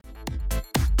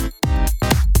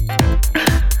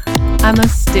I'm a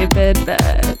stupid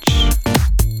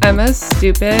bitch. I'm a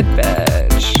stupid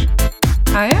bitch.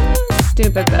 I am a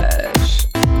stupid bitch.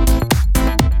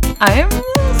 I am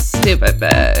a stupid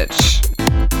bitch.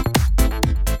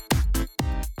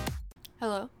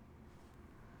 Hello.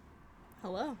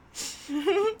 Hello.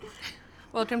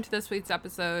 Welcome to this week's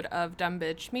episode of Dumb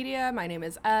Bitch Media. My name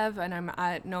is Ev, and I'm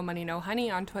at No Money No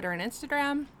Honey on Twitter and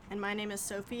Instagram. And my name is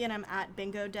Sophie, and I'm at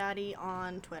Bingo Daddy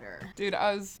on Twitter. Dude,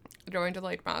 I was going to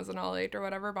like Mazenal Lake or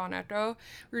whatever, Bonetto.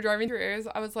 We were driving through areas.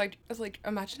 I was like,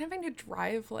 imagine having to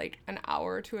drive like an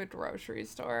hour to a grocery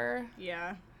store.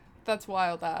 Yeah. That's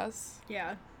wild ass.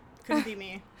 Yeah. Couldn't be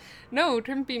me. No, it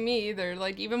couldn't be me either.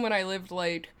 Like, even when I lived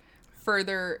like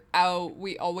further out,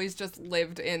 we always just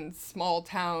lived in small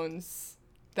towns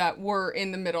that were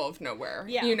in the middle of nowhere.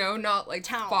 Yeah. You know, not like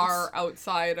Towns. far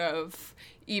outside of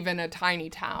even a tiny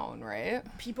town, right?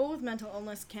 People with mental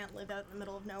illness can't live out in the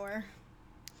middle of nowhere.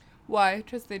 Why?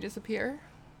 Just they disappear?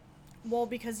 Well,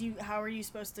 because how are you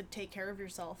supposed to take care of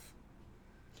yourself?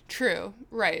 True.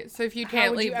 Right. So if you How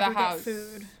can't would leave you the ever get house.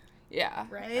 food? Yeah.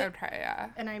 Right? Okay, yeah.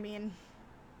 And I mean,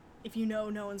 if you know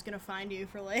no one's gonna find you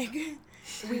for like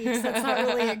weeks, that's not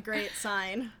really a great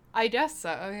sign. I guess so,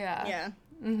 yeah. Yeah.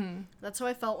 Mm-hmm. That's how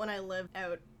I felt when I lived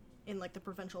out in like the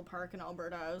provincial park in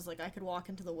Alberta. I was like, I could walk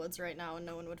into the woods right now and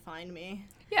no one would find me.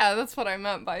 Yeah, that's what I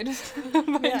meant by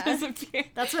Yeah. disappear.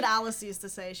 That's what Alice used to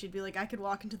say. She'd be like, I could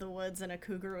walk into the woods and a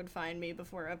cougar would find me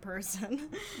before a person.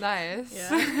 Nice.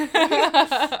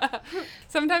 Yeah.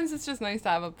 Sometimes it's just nice to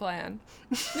have a plan.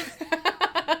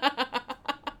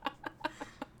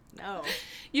 No.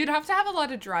 You'd have to have a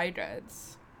lot of dry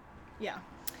goods. Yeah.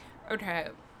 Okay.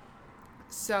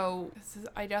 So,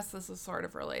 I guess this is sort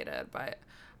of related, but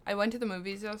I went to the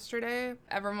movies yesterday.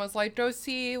 Everyone was like, go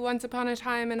see Once Upon a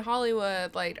Time in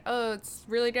Hollywood. Like, oh, it's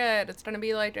really good. It's going to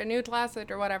be like a new classic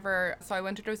or whatever. So I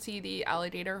went to go see the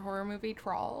alligator horror movie,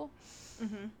 Crawl.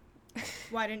 Mm-hmm.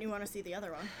 Why didn't you want to see the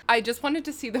other one? I just wanted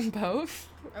to see them both.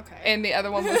 Okay. And the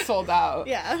other one was sold out.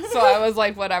 Yeah. So I was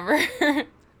like, whatever.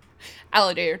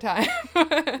 Alligator time.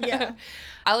 Yeah.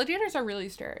 Alligators are really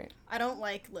scary. I don't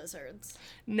like lizards.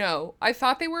 No, I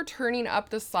thought they were turning up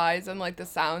the size and like the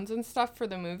sounds and stuff for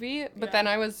the movie, but Yeah. then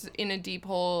I was in a deep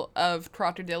hole of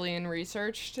crocodilian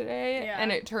research today, Yeah.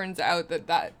 and it turns out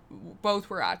that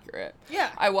both were accurate. Yeah.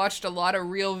 I watched a lot of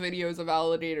real videos of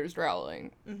alligators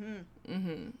growling. Mm-hmm.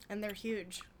 Mm-hmm. And they're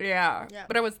huge. Yeah. Yeah.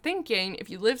 But I was thinking,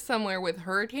 if you live somewhere with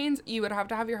hurricanes, you would have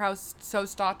to have your house so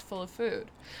stocked full of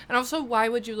food. And also, why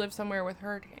would you live somewhere with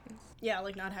hurricanes? Yeah,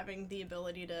 like not having the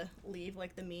ability to leave,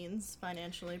 like the means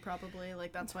financially, probably.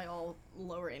 Like that's why all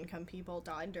lower income people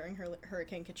died during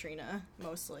Hurricane Katrina,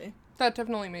 mostly. That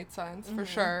definitely made sense, for Mhm.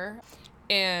 sure.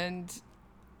 And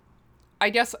I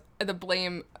guess the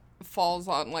blame falls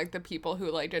on, like, the people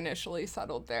who, like, initially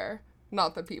settled there.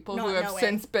 Not the people who Not have knowing.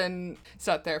 since been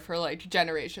set there for, like,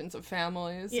 generations of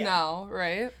families Yeah. now,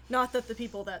 right? Not that the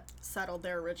people that settled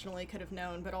there originally could have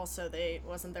known, but also it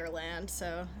wasn't their land,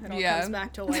 so it all Yeah. comes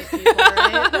back to white people,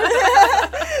 right?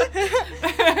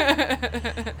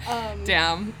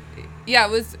 Damn. Yeah,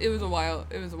 it was a wild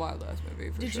ass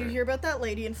movie, for Did sure. you hear about that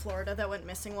lady in Florida that went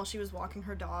missing while she was walking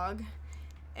her dog?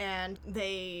 And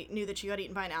they knew that she got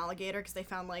eaten by an alligator because they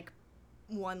found, like,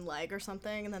 one leg or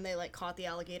something, and then they, like, caught the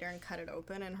alligator and cut it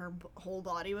open, and her whole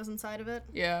body was inside of it.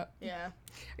 Yeah. Yeah.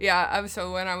 Yeah,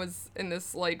 so when I was in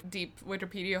this, like, deep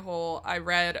Wikipedia hole, I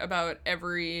read about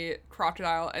every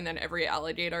crocodile and then every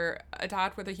alligator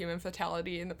attacked with a human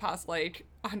fatality in the past, like,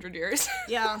 100 years.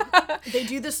 Yeah. They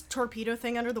do this torpedo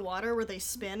thing under the water where they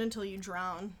spin until you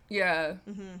drown. Yeah.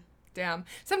 Mm-hmm. Damn.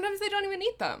 Sometimes they don't even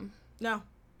eat them. No.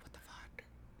 What the fuck?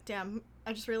 Damn.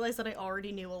 I just realized that I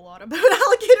already knew a lot about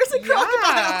alligators and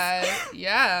crocodiles.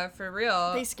 Yeah, for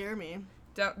real. They scare me.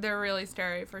 They're really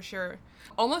scary, for sure.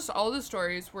 Almost all the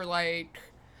stories were, like,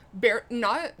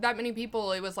 not that many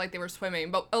people, it was like they were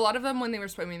swimming, but a lot of them, when they were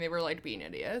swimming, they were, like, being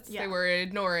idiots. Yeah. They were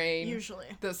ignoring Usually.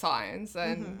 the signs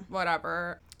and Mm-hmm.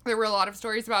 whatever. There were a lot of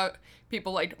stories about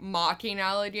people, like, mocking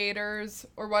alligators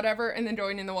or whatever, and then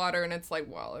going in the water, and it's like,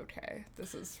 well, okay,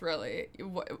 this is really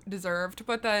deserved.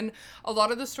 But then a lot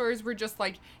of the stories were just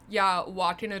like, yeah,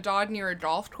 walking a dog near a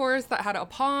golf course that had a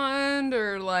pond,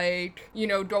 or, like, you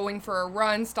know, going for a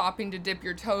run, stopping to dip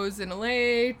your toes in a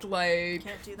lake, like,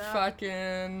 Can't do that.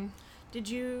 fucking...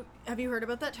 Have you heard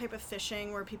about that type of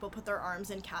fishing where people put their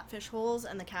arms in catfish holes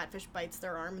and the catfish bites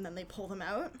their arm and then they pull them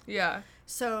out? Yeah.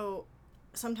 So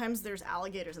sometimes there's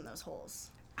alligators in those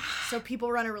holes. So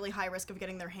people run a really high risk of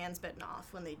getting their hands bitten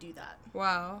off when they do that.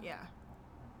 Wow. Yeah.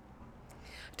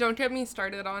 Don't get me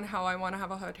started on how I want to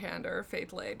have a hook hand or a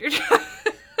fake leg.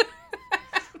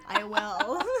 I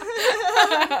will.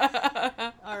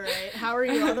 All right. how are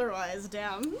you otherwise?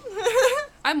 Damn.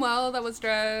 I'm well. That was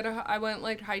good. I went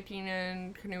like hiking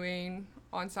and canoeing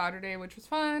on Saturday, which was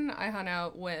fun. I hung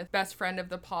out with best friend of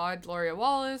the pod, Gloria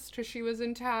Wallace, because she was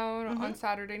in town on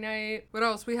Saturday night. What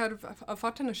else? We had a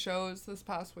fuck ton of shows this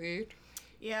past week.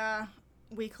 Yeah,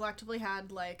 we collectively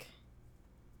had like...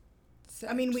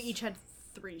 6. I mean, we each had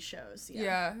 3 shows.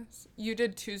 Yeah. You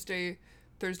did Tuesday,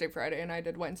 Thursday, Friday, and I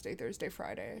did Wednesday, Thursday,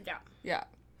 Friday. Yeah. Yeah.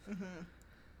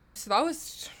 So that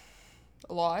was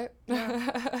a lot.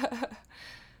 Yeah.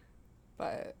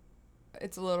 But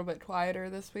it's a little bit quieter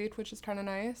this week, which is kind of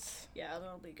nice. Yeah,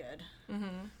 that'll be good.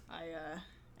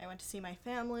 I went to see my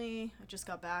family. I just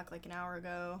got back like an hour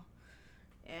ago.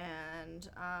 And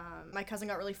my cousin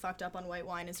got really fucked up on white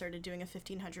wine and started doing a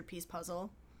 1,500 piece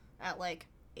puzzle at like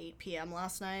 8 p.m.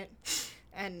 last night.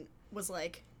 And was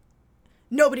like,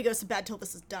 nobody goes to bed till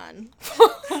this is done.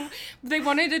 They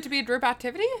wanted it to be a group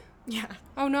activity? Yeah.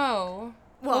 Oh no.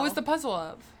 Well, what was the puzzle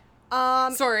of?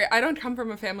 Sorry, I don't come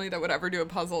from a family that would ever do a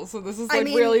puzzle, so this is like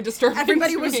really disturbing.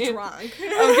 Everybody to was me. drunk.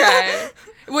 Okay.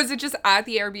 Was it just at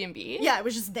the Airbnb? Yeah, it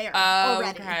was just there Oh,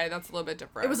 already. okay, that's a little bit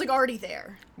different. It was like already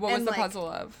there. What was And, the like, puzzle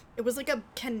of? It was like a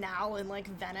canal in like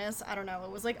Venice. I don't know.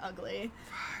 It was like ugly.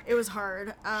 It was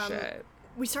hard. Shit.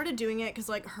 We started doing it because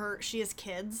like she has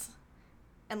kids,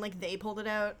 and like they pulled it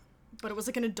out, but it was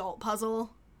like an adult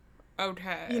puzzle.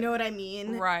 Okay. You know what I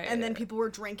mean? Right. And then people were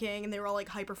drinking, and they were all like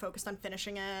hyper focused on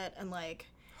finishing it, and like,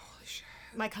 Holy shit.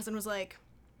 my cousin was like,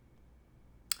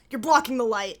 "You're blocking the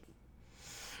light."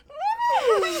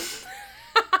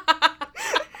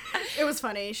 It was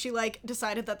funny. She like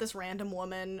decided that this random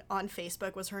woman on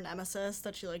Facebook was her nemesis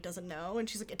that she like doesn't know, and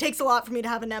she's like, "It takes a lot for me to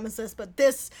have a nemesis, but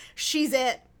she's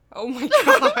it." Oh my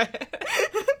god.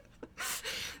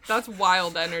 That's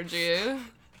wild energy.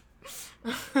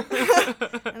 And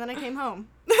then I came home.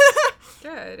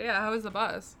 Good. Yeah, how was the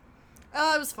bus?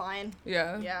 It was fine.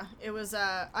 Yeah. Yeah, it was.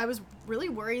 I was really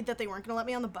worried that they weren't gonna let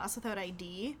me on the bus without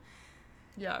ID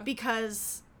Yeah.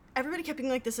 because everybody kept being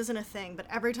like, "This isn't a thing," but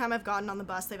every time I've gotten on the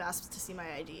bus, they've asked to see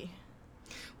my ID.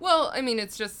 Well, I mean,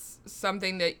 it's just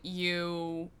something that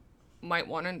you might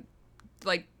want to,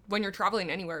 like, when you're traveling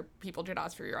anywhere, people did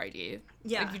ask for your ID.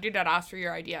 Yeah. Like, you did not ask for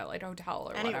your ID at, like, a hotel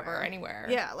or whatever, anywhere.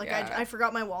 Yeah, like, I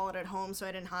forgot my wallet at home, so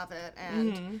I didn't have it,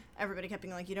 and everybody kept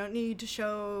being like, "You don't need to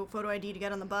show photo ID to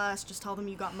get on the bus, just tell them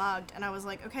you got mugged," and I was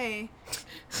like, okay.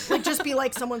 Like, just be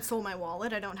like, someone stole my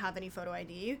wallet, I don't have any photo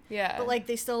ID. Yeah. But, like,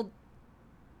 they still,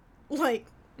 like,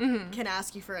 can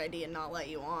ask you for ID and not let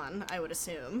you on, I would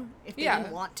assume, if they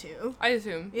didn't want to. I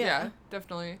assume. Yeah. Yeah,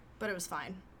 definitely. But it was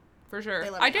fine. For sure. They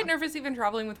let I me get on. nervous even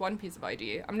traveling with one piece of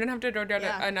ID. I'm going to have to go get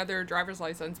Yeah. another driver's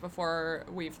license before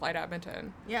we fly to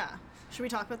Edmonton. Yeah. Should we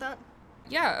talk about that?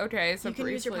 Yeah, okay. So You can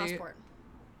use your passport,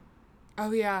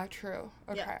 Oh, yeah, true.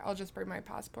 Okay, Yeah. I'll just bring my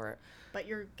passport. but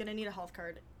you're gonna need a health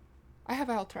card. I have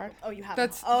a health card. Oh, you have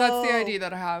That's a the ID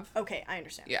that I have. Okay, I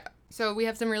understand. Yeah. So we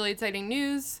have some really exciting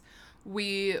news.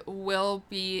 We will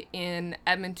be in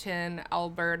Edmonton,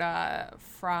 Alberta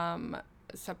from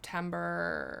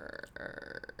September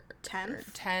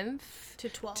 10th to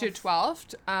 12th. to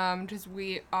 12th, because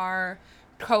we are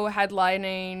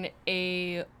co-headlining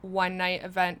a one-night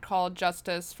event called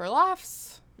Justice for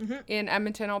Laughs in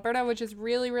Edmonton, Alberta, which is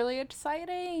really, really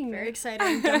exciting. Very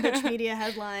exciting. Dumb Bitch Media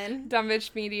headline. Dumb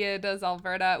Bitch Media does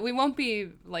Alberta. We won't be,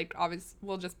 like, obvious.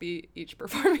 We'll just be each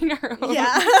performing our own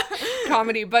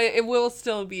comedy, but it will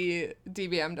still be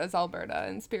DBM does Alberta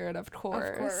in spirit, of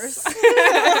course.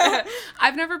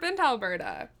 I've never been to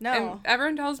Alberta. No. And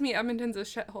everyone tells me Edmonton's a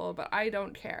shithole, but I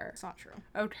don't care. It's not true.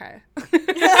 Okay.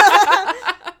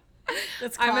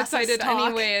 That's I'm classist excited talk.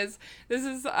 anyways. This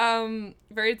is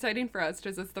very exciting for us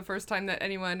because it's the first time that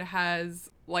anyone has,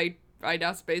 like, I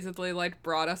guess basically, like,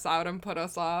 brought us out and put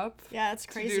us up Yeah, it's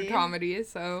to crazy. do comedy,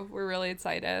 so we're really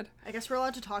excited. I guess we're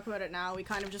allowed to talk about it now. We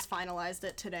kind of just finalized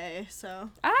it today, so.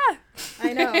 Ah!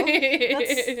 I know.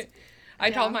 That's, I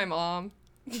told my mom.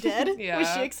 you did? Yeah.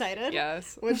 Was she excited?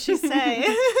 Yes. What'd she say?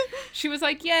 She was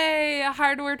like, yay,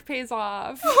 hard work pays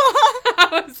off.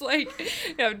 I was like,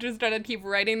 yeah, I'm just trying to keep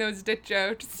writing those dick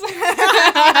jokes.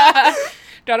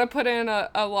 Gotta put in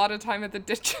a lot of time at the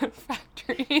dick joke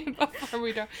factory before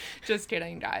we do. Just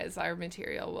kidding, guys. Our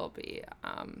material will be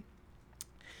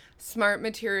smart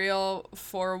material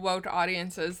for woke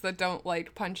audiences that don't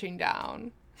like punching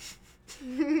down.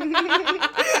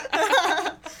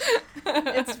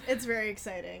 It's very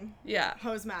exciting. Yeah.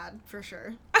 Ho's mad, for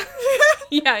sure.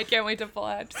 Yeah, I can't wait to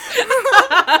flex.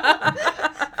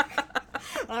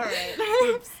 All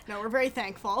right. No, we're very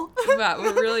thankful. But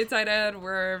we're really excited.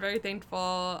 We're very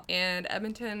thankful. And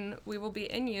Edmonton, we will be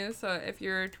in you. So if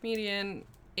you're a comedian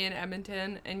in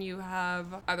Edmonton and you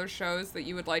have other shows that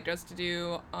you would like us to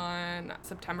do on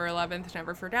September 11th,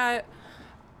 never forget,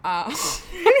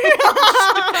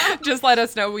 just let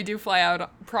us know. We do fly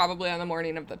out probably on the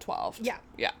morning of the 12th.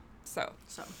 Yeah. So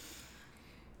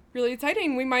really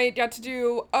exciting. We might get to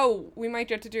do a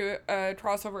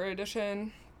crossover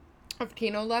edition of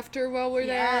Kino Lefter while we're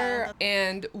there.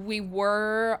 And we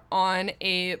were on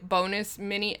a bonus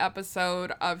mini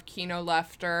episode of Kino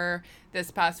Lefter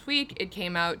this past week. It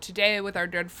came out today with our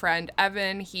good friend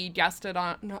Evan. He guested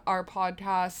on our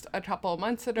podcast a couple of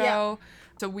months ago. Yeah.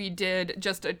 So we did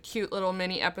just a cute little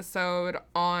mini episode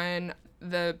on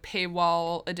the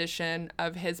paywall edition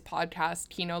of his podcast,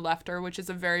 Kino Lefter, which is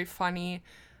a very funny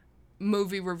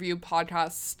movie review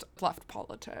podcast, Left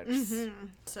Politics. Mm-hmm.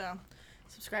 So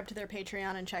subscribe to their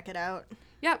Patreon and check it out.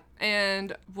 Yep,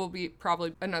 and will be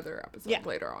probably another episode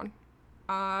later on.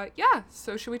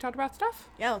 So should we talk about stuff?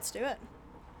 Yeah, let's do it.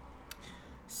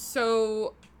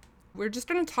 So we're just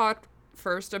going to talk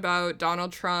first about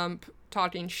Donald Trump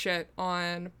talking shit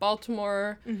on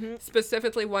Baltimore,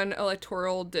 specifically one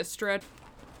electoral district.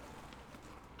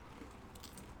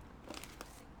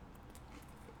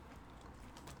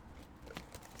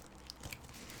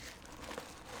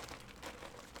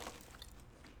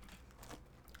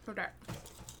 Okay.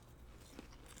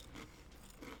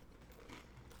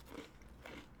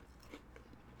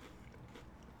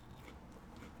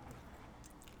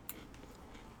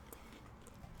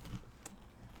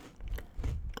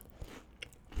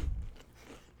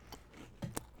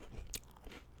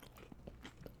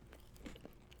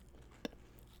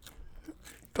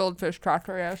 Goldfish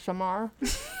Tracker ASMR.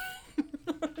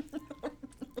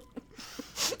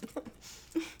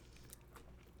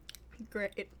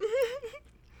 Great.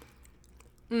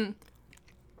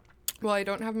 Well, I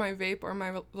don't have my vape or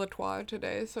my Latois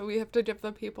today, so we have to give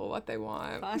the people what they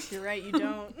want. Fuck, you're right, you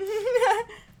don't.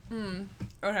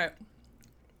 Okay.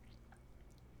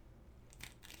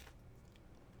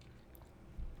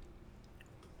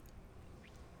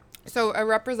 So a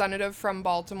representative from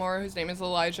Baltimore, whose name is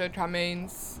Elijah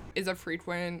Cummings, is a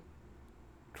frequent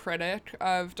critic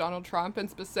of Donald Trump, and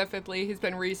specifically he's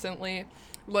been recently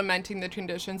lamenting the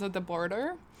conditions at the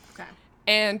border. Okay.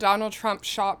 And Donald Trump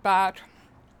shot back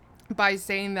by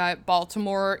saying that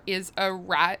Baltimore is a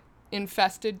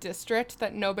rat-infested district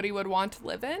that nobody would want to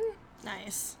live in.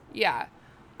 Nice. Yeah.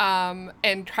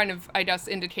 And kind of, I guess,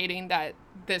 indicating that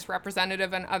this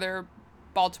representative and other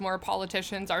Baltimore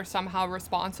politicians are somehow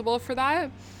responsible for that.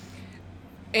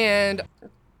 And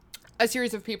a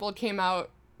series of people came out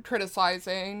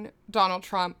criticizing Donald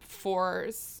Trump for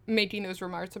making those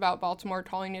remarks about Baltimore,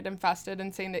 calling it infested,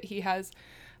 and saying that he has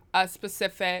a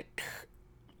specific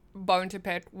bone to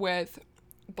pick with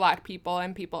Black people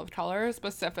and people of color,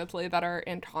 specifically that are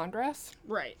in Congress.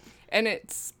 Right. And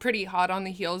it's pretty hot on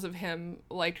the heels of him,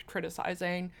 like,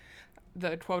 criticizing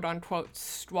the quote-unquote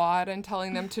squad and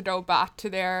telling them to go back to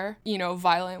their,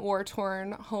 violent,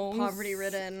 war-torn homes.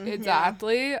 Poverty-ridden.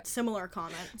 Exactly. Yeah. Similar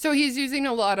comment. So he's using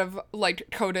a lot of,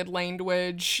 coded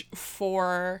language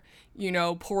for,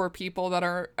 poor people that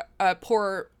are,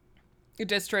 poor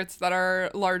districts that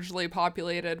are largely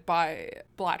populated by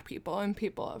Black people and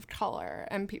people of color,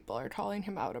 and people are calling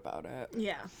him out about it.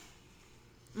 Yeah.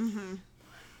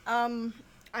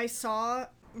 I saw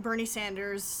Bernie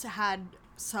Sanders had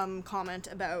some comment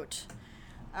about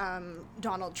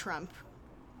Donald Trump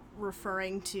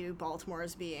referring to Baltimore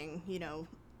as being,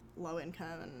 low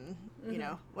income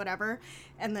and, whatever.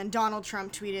 And then Donald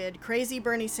Trump tweeted, "Crazy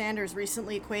Bernie Sanders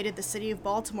recently equated the city of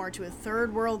Baltimore to a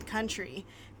third world country.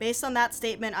 Based on that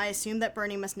statement, I assume that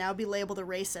Bernie must now be labeled a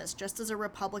racist, just as a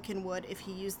Republican would if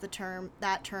he used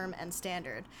that term and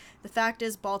standard. The fact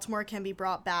is, Baltimore can be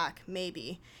brought back,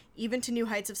 maybe, even to new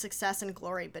heights of success and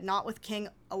glory, but not with King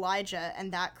Elijah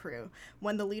and that crew.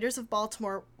 When the leaders of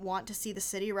Baltimore want to see the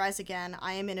city rise again,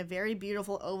 I am in a very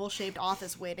beautiful oval-shaped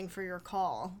office waiting for your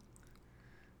call."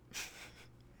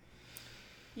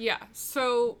 Yeah,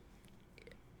 so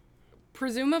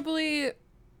presumably,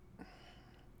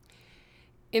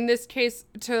 in this case,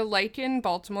 to liken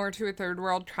Baltimore to a third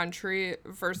world country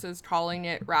versus calling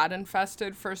it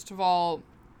rat-infested, first of all,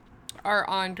 are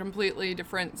on completely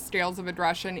different scales of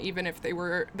aggression, even if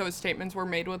those statements were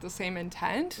made with the same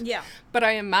intent. Yeah. But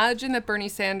I imagine that Bernie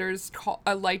Sanders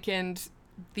likened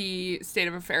the state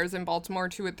of affairs in Baltimore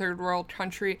to a third world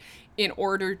country in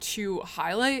order to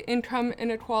highlight income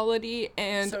inequality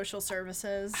and social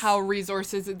services, how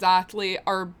resources exactly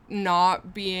are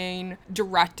not being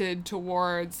directed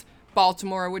towards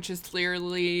Baltimore, which is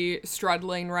clearly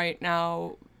struggling right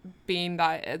now, being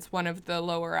that it's one of the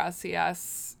lower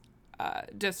SES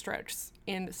districts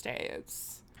in the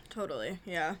States. Totally,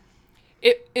 yeah.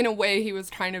 in a way, he was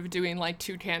kind of doing, like,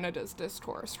 two Canada's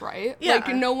discourse, right? Yeah.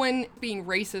 Like, no one being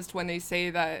racist when they say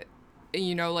that,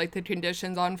 you know, like, the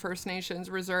conditions on First Nations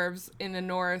reserves in the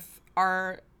North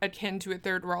are akin to a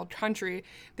third world country.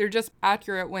 They're just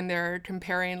accurate when they're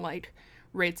comparing, like,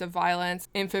 rates of violence,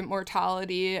 infant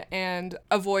mortality, and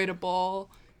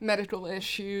avoidable medical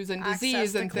issues and Access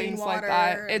disease to and clean things like water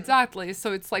that. and- Exactly.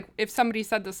 So it's like if somebody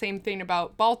said the same thing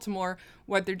about Baltimore,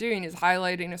 what they're doing is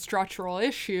highlighting a structural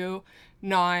issue,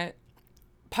 not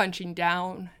punching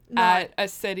down at a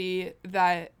city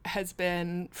that has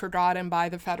been forgotten by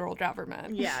the federal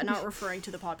government. Yeah, not referring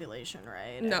to the population,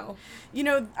 right? No. And, you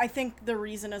know, I think the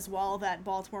reason as well that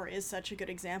Baltimore is such a good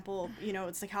example, you know,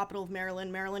 it's the capital of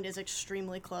Maryland. Maryland is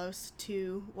extremely close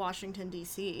to Washington,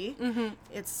 D.C. Mm-hmm.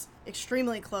 It's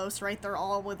extremely close, right? They're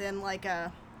all within like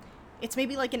it's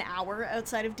maybe like an hour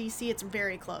outside of D.C. It's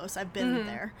very close. I've been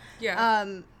there. Yeah.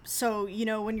 So, you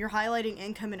know, when you're highlighting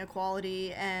income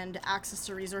inequality and access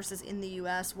to resources in the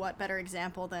U.S., what better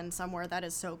example than somewhere that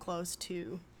is so close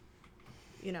to,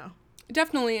 you know?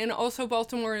 Definitely. And also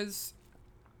Baltimore has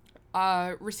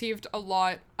received a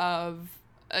lot of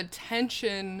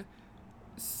attention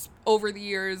over the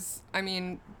years. I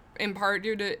mean, in part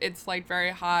due to its, like,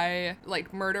 very high,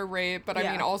 like, murder rate, but I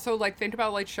Yeah. mean, also, like, think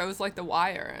about, like, shows like The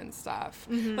Wire and stuff.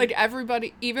 Mm-hmm. Like,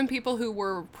 everybody, even people who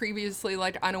were previously,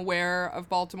 like, unaware of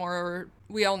Baltimore,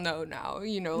 we all know now,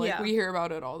 you know, like, Yeah. we hear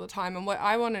about it all the time. And what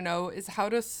I want to know is, how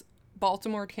does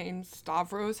Baltimore King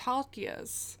Stavros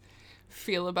Halkias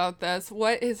feel about this?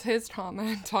 What is his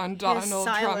comment on Donald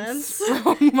silence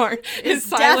Trump's remark? His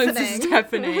silence is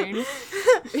deafening.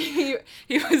 he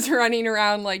was running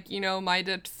around like, you know, my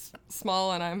dick's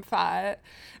small and I'm fat.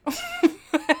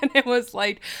 And it was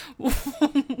like,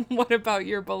 what about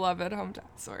your beloved hometown?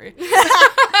 Sorry.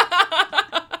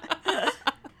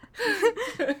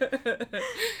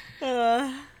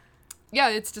 Yeah,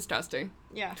 it's disgusting.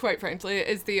 Yeah. Quite frankly,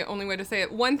 is the only way to say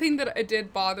it. One thing that it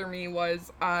did bother me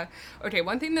was,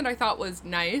 one thing that I thought was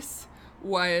nice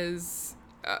was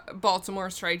Baltimore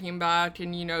striking back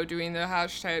and, you know, doing the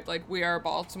hashtag, like, we are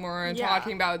Baltimore, and Yeah.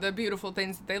 talking about the beautiful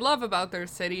things that they love about their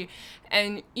city.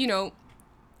 And, you know,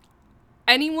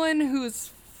 anyone who's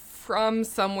from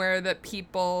somewhere that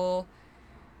people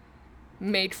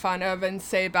make fun of and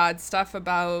say bad stuff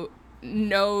about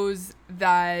knows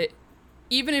that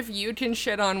even if you can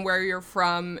shit on where you're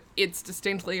from, it's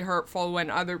distinctly hurtful when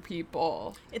other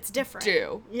people It's different.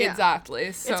 do. Yeah.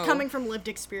 Exactly. So It's coming from lived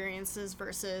experiences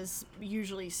versus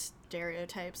usually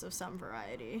stereotypes of some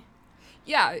variety.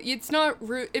 yeah, it's not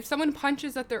if someone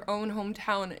punches at their own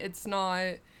hometown, it's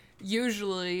not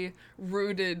usually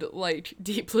rooted, like,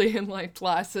 deeply in, like,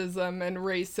 classism and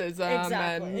racism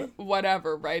Exactly. and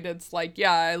whatever, right? It's like,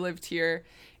 yeah, I lived here,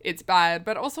 it's bad,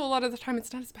 but also a lot of the time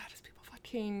it's not as bad as people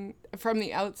fucking from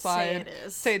the outside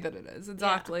say that it is.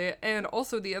 Exactly. Yeah. And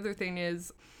also the other thing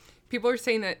is, people are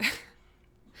saying that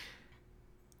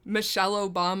Michelle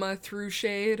Obama threw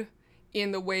shade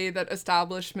in the way that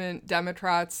establishment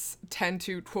Democrats tend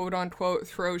to, quote unquote,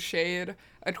 throw shade,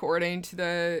 according to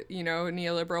the, you know,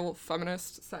 neoliberal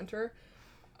feminist center.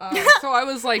 So I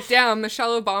was like, damn,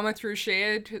 Michelle Obama threw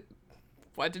shade.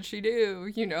 What did she do?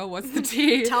 You know, what's the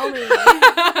tea? Tell me.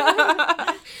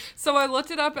 So I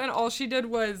looked it up, and all she did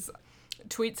was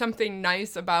tweet something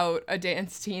nice about a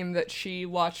dance team that she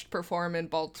watched perform in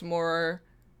Baltimore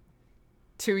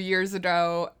 2 years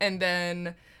ago, and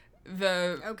then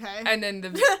the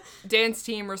dance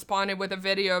team responded with a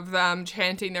video of them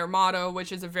chanting their motto,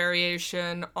 which is a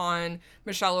variation on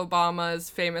Michelle Obama's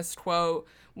famous quote,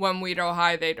 "When we go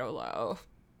high, they go low."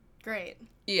 Great.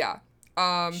 Yeah.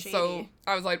 So Shady.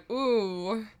 I was like,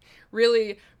 ooh,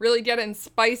 really, really getting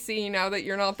spicy now that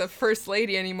you're not the first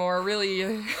lady anymore.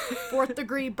 Really. Fourth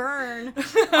degree burn. Do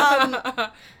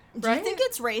Right? you think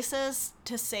it's racist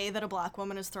to say that a black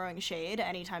woman is throwing shade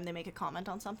anytime they make a comment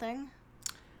on something?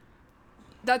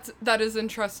 That is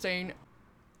interesting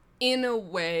in a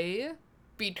way,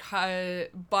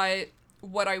 but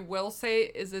what I will say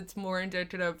is it's more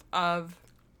indicative of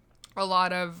a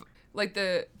lot of, like,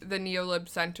 the neolib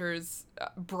center's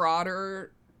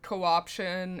broader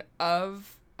co-option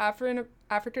of African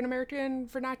American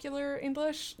vernacular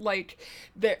English. Like,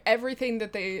 everything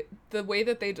that the way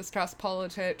that they discuss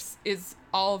politics is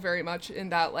all very much in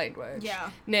that language. Yeah.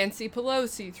 Nancy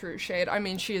Pelosi threw shade. I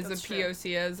mean, she is That's a true.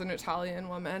 POC as an Italian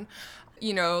woman.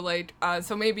 You know, like,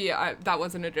 so maybe that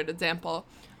wasn't a good example.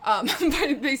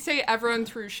 But they say everyone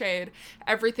threw shade.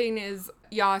 Everything is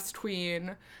Yas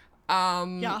Queen.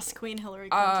 Yas Queen Hillary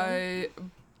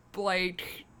Clinton.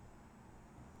 Like,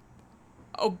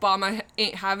 Obama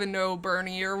ain't having no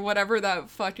Bernie or whatever that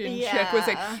fucking chick was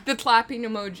saying. The clapping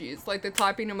emojis, like the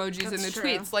clapping emojis in the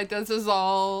tweets. Like, this is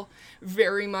all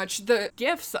very much the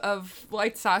gifts of,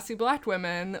 like, sassy black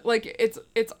women. Like,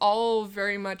 it's all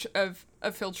very much of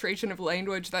a filtration of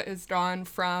language that has gone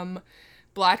from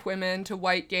black women to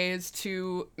white gays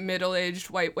to middle-aged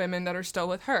white women that are still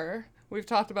with her. We've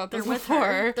talked about this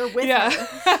before. They're with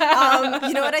her.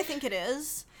 You know what I think it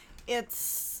is?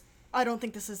 I don't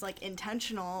think this is, like,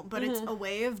 intentional, but it's a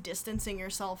way of distancing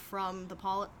yourself from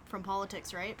from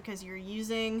politics, right? Because you're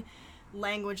using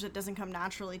language that doesn't come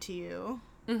naturally to you.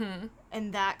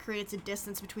 And that creates a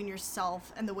distance between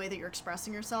yourself and the way that you're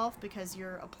expressing yourself, because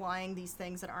you're applying these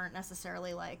things that aren't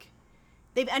necessarily, like,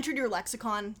 they've entered your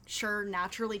lexicon, sure,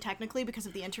 naturally, technically, because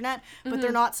of the internet, but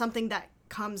they're not something that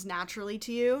comes naturally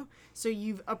to you. So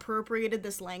you've appropriated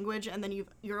this language, and then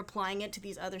you're applying it to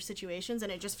these other situations,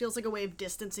 and it just feels like a way of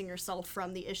distancing yourself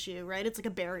from the issue, right? It's like a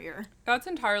barrier. That's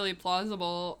entirely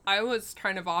plausible. I was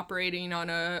kind of operating on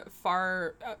a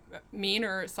far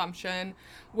meaner assumption,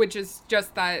 which is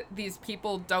just that these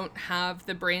people don't have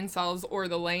the brain cells or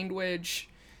the language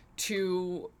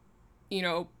to, you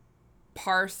know,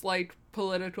 parse, like,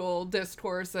 political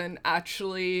discourse and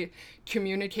actually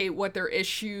communicate what their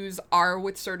issues are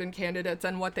with certain candidates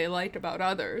and what they like about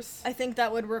others. I think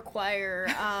that would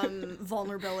require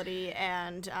vulnerability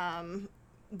and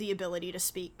the ability to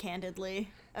speak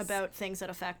candidly about things that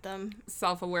affect them.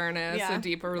 Self-awareness, a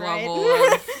deeper level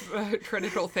of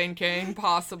critical thinking,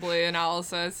 possibly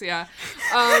analysis,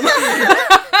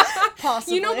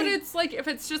 Possibly. You know, but it's like, if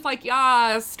it's just like,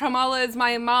 yes, Kamala is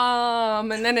my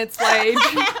mom, and then it's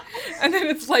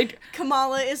like,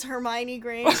 Kamala is Hermione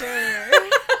Granger.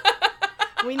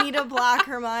 We need a black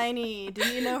Hermione.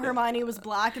 Didn't you know Hermione was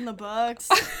black in the books?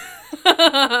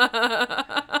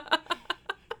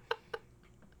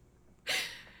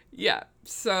 Yeah,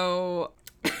 so...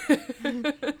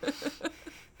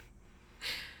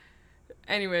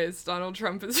 Anyways, Donald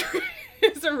Trump is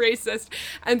a racist,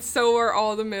 and so are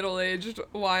all the middle-aged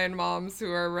Hawaiian moms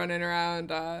who are running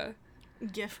around,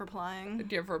 GIF replying.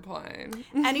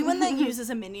 Anyone that uses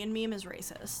a Minion meme is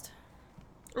racist.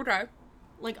 Okay.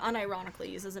 Like, unironically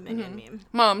uses a Minion meme.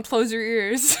 Mom, close your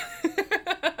ears.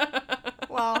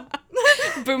 Well...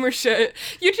 Boomer shit.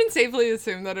 You can safely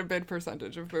assume that a big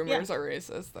percentage of boomers are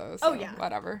racist, though, so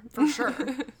whatever. For sure.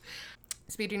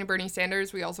 Speaking of Bernie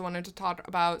Sanders, we also wanted to talk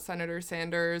about Senator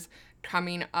Sanders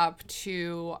coming up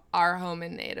to our home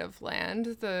and native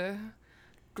land, the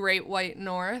Great White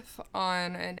North,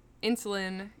 on an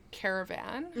insulin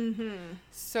caravan.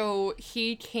 So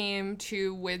he came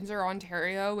to Windsor,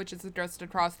 Ontario, which is just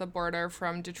across the border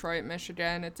from Detroit,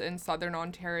 Michigan. It's in southern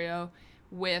Ontario,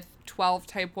 with 12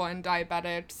 type 1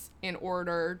 diabetics in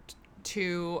order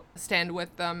to stand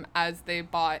with them as they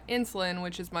bought insulin,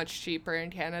 which is much cheaper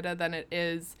in Canada than it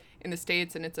is in the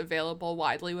States, and it's available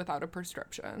widely without a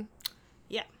prescription.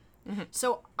 Yeah.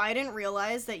 So I didn't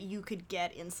realize that you could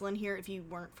get insulin here if you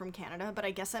weren't from Canada, but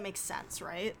I guess that makes sense,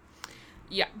 right?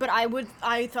 Yeah. But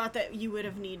I thought that you would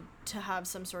have need to have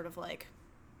some sort of like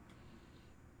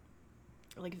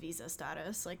visa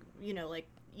status, like, you know, like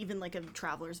even like a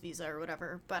traveler's visa or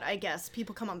whatever. But I guess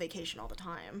people come on vacation all the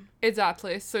time.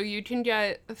 Exactly. So you can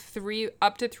get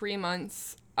up to 3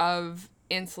 months of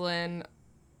insulin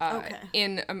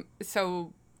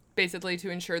so basically to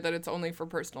ensure that it's only for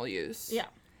personal use. Yeah.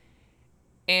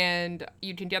 And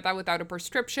you can get that without a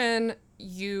prescription.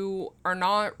 You are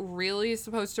not really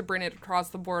supposed to bring it across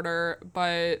the border,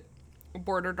 but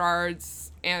border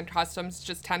guards and customs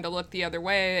just tend to look the other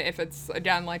way if it's,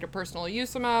 again, like a personal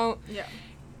use amount. Yeah.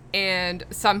 And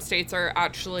some states are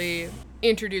actually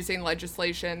introducing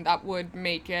legislation that would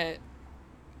make it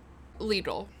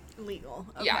legal.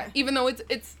 Okay. Yeah, even though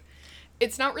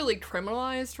it's not really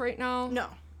criminalized right now. No.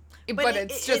 But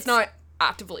it's just not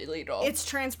actively legal. It's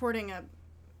transporting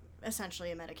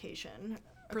essentially a medication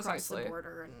across the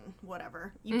border and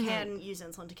whatever. You can use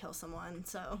insulin to kill someone,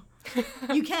 so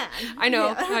you can. I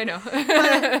know. But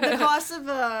the cost of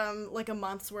like a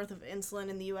month's worth of insulin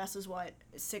in the US is what,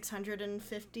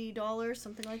 $650,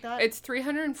 something like that? It's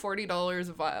 $340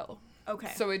 a vial.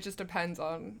 Okay. So it just depends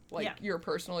on your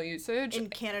personal usage. In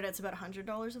Canada it's about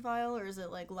 $100 a vial, or is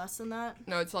it like less than that?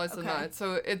 No, it's less than that.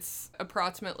 So it's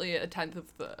approximately a tenth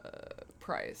of the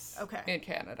price in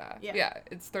Canada. Yeah,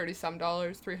 it's $30-some,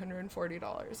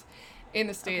 $340 in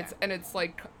the States, and it's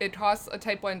like, it costs a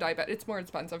type 1 diabetic. It's more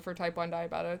expensive for type 1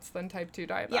 diabetics than type 2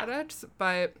 diabetics,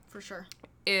 but for sure.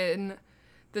 In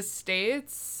the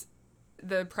States,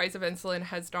 the price of insulin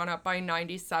has gone up by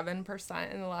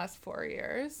 97% in the last 4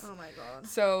 years. Oh my god.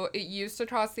 So it used to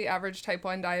cost the average type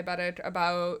 1 diabetic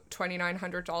about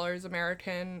 $2,900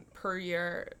 American per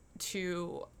year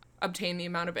to obtain the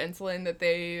amount of insulin that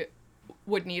they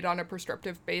would need on a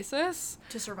prescriptive basis.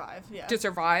 To survive, yeah. To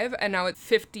survive, and now it's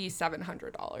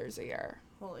 $5,700 a year.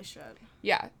 Holy shit.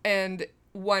 Yeah, and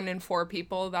 1 in 4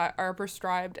 people that are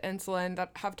prescribed insulin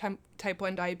that have type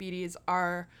 1 diabetes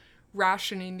are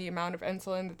rationing the amount of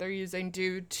insulin that they're using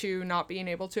due to not being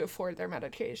able to afford their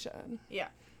medication. Yeah.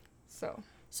 So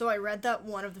I read that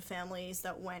one of the families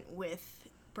that went with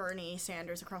Bernie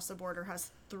Sanders across the border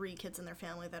has 3 kids in their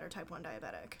family that are type 1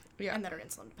 diabetic. Yeah. And that are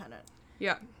insulin dependent.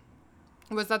 Yeah.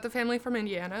 Was that the family from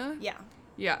Indiana? Yeah.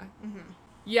 Yeah. Mm-hmm.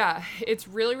 Yeah, it's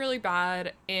really, really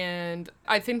bad, and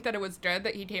I think that it was good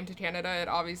that he came to Canada. It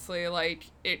obviously,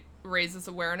 it raises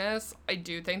awareness. I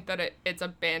do think that it's a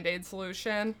Band-Aid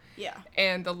solution. Yeah.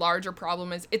 And the larger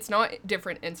problem is it's not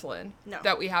different insulin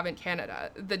that we have in Canada.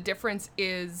 The difference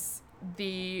is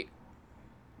the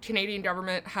Canadian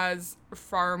government has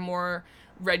far more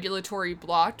regulatory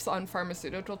blocks on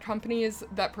pharmaceutical companies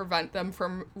that prevent them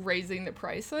from raising the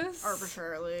prices.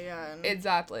 Arbitrarily, yeah.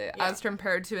 Exactly. Yeah. As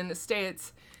compared to in the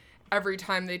States, every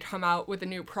time they come out with a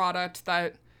new product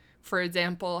that, for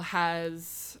example,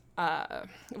 has,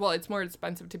 it's more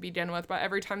expensive to begin with, but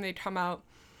every time they come out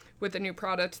with a new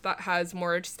product that has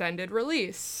more extended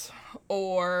release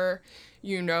or,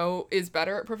 is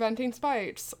better at preventing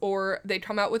spikes, or they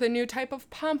come out with a new type of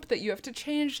pump that you have to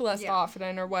change less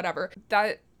often or whatever,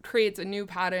 that creates a new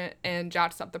patent and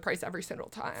jacks up the price every single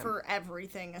time. For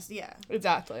everything. Yeah.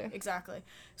 Exactly.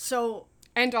 So...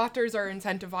 And doctors are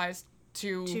incentivized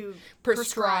to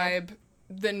prescribe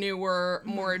the newer,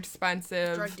 more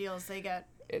expensive... drug deals, they get...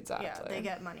 Exactly. Yeah, they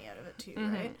get money out of it too,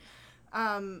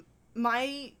 right?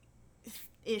 My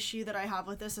issue that I have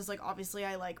with this is, obviously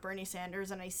I like Bernie Sanders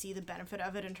and I see the benefit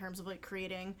of it in terms of,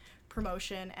 creating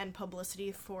promotion and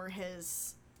publicity for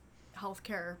his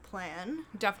healthcare plan.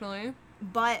 Definitely.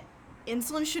 But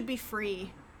insulin should be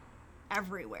free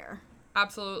everywhere.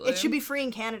 Absolutely. It should be free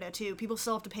in Canada, too. People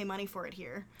still have to pay money for it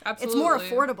here. Absolutely. It's more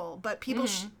affordable, but people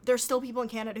there's still people in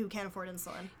Canada who can't afford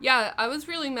insulin. Yeah, I was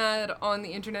really mad on the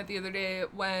internet the other day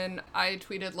when I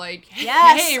tweeted,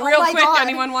 yes! Hey, real quick,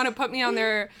 anyone want to put me on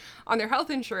their health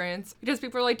insurance? Because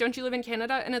people are like, don't you live in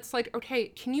Canada? And it's like, okay,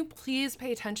 can you please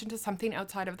pay attention to something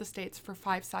outside of the States for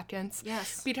 5 seconds?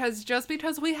 Yes. Because just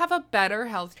because we have a better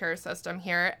healthcare system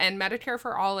here, and Medicare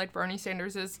for All, like Bernie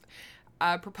Sanders is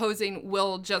proposing,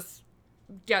 will just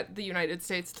get the United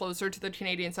States closer to the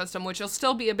Canadian system, which will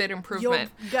still be a bit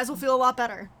improvement. You guys will feel a lot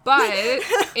better. But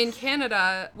in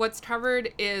Canada, what's covered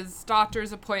is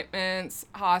doctor's appointments,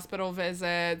 hospital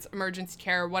visits, emergency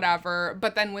care, whatever.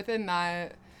 But then within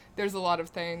that, there's a lot of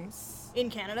things in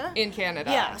Canada,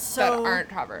 yeah, so, that aren't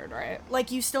covered, right?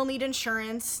 You still need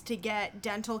insurance to get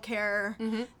dental care,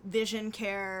 vision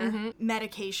care,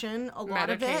 medication, a lot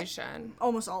of it.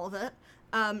 Almost all of it.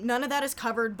 None of that is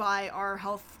covered by our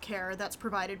health care that's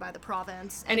provided by the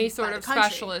province. Any sort of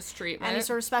specialist treatment. Any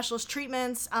sort of specialist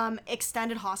treatments,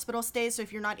 extended hospital stays. So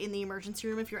if you're not in the emergency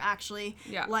room, if you're actually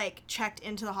checked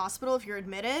into the hospital, if you're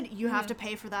admitted, you have to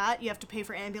pay for that. You have to pay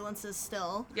for ambulances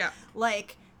still. Yeah.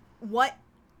 What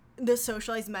the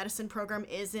socialized medicine program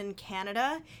is in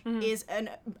Canada is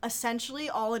essentially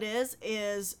all it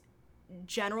is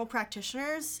general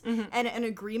practitioners and an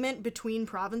agreement between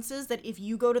provinces that if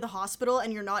you go to the hospital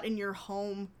and you're not in your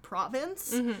home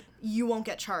province, you won't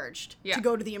get charged to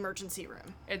go to the emergency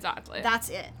room. Exactly. That's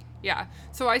it. Yeah.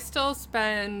 So I still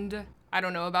spend,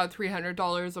 about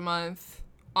 $300 a month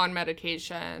on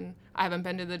medication. I haven't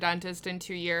been to the dentist in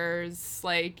 2 years.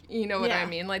 You know what I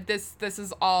mean? This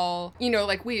is all,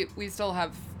 we still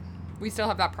have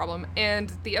that problem.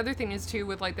 And the other thing is too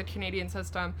with the Canadian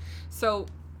system. So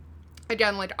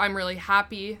again, I'm really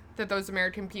happy that those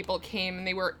American people came and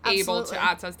they were able to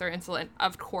access their insulin,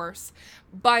 of course.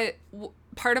 But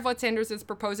part of what Sanders is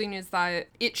proposing is that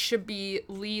it should be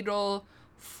legal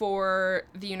for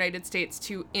the United States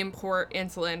to import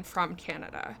insulin from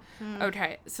Canada.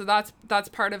 Okay, so that's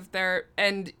part of their,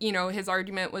 and, his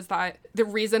argument was that the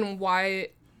reason why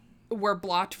we're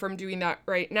blocked from doing that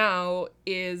right now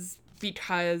is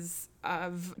because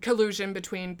of collusion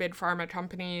between big pharma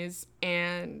companies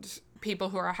and people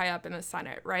who are high up in the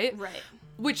Senate, right? Right.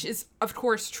 Which is, of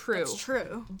course, true. It's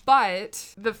true.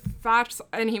 But the facts,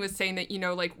 and he was saying that,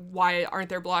 why aren't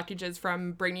there blockages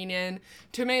from bringing in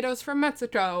tomatoes from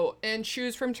Mexico and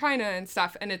shoes from China and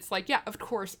stuff? And it's of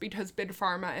course, because Big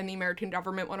Pharma and the American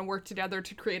government want to work together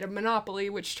to create a monopoly,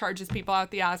 which charges people out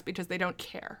the ass because they don't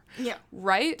care. Yeah.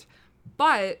 Right?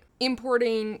 But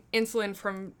importing insulin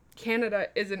from Canada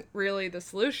isn't really the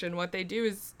solution. What they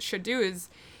should do is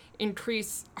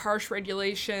increase harsh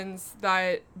regulations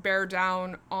that bear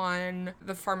down on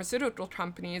the pharmaceutical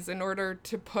companies in order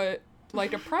to put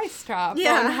like a price cap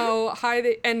on how high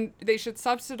they should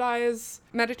subsidize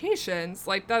medications.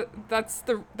 Like that's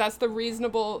the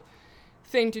reasonable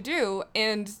thing to do.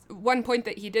 And one point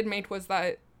that he did make was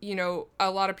that, you know,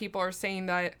 a lot of people are saying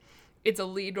that it's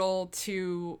illegal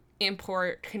to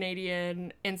import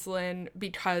Canadian insulin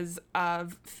because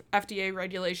of FDA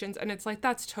regulations, and it's like,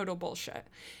 that's total bullshit.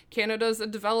 Canada's a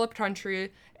developed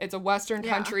country. It's a Western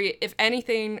country. If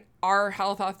anything, our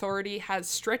health authority has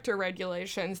stricter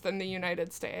regulations than the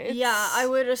United States. Yeah, I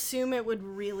would assume it would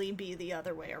really be the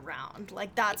other way around.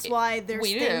 Like, that's why there's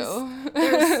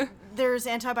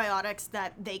antibiotics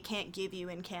that they can't give you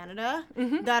in Canada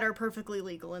that are perfectly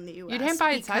legal in the U.S. You can't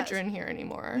buy Excedrin here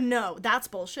anymore. No, that's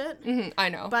bullshit. I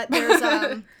know. But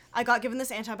there's I got given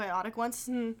this antibiotic once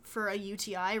for a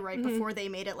UTI right before they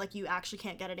made it like you actually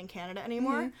can't get it in Canada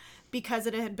anymore because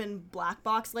it had been black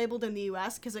box labeled in the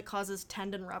US because it causes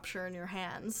tendon rupture in your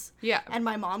hands. Yeah. And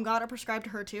my mom got it prescribed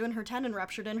to her too, and her tendon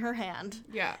ruptured in her hand.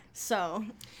 Yeah. So.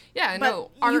 Yeah,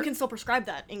 but you can still prescribe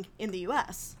that in the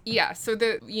US. Yeah, so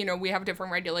we have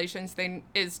different regulations.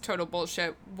 Is total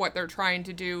bullshit. What they're trying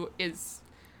to do is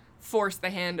force the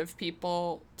hand of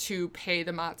people to pay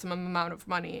the maximum amount of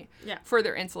money for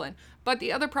their insulin. But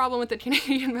the other problem with the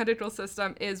Canadian medical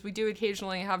system is we do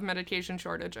occasionally have medication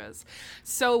shortages.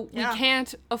 So we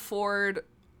can't afford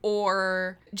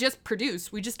or just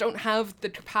produce. We just don't have the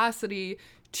capacity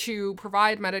to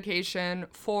provide medication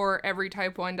for every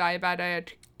type 1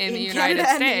 diabetic in the United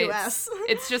States. And the US.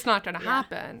 It's just not going to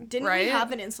happen. Didn't we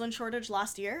have an insulin shortage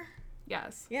last year?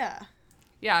 Yes. Yeah.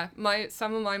 Yeah,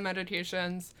 some of my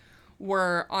medications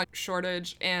were on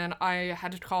shortage, and I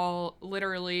had to call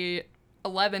literally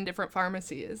 11 different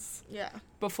pharmacies. Yeah.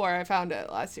 Before I found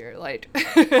it last year. Like,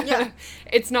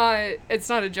 it's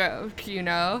not a joke, you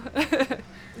know.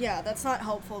 Yeah, that's not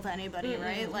helpful to anybody,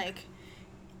 right? Like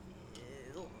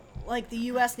the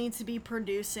U.S. needs to be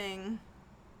producing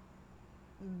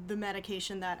the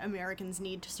medication that Americans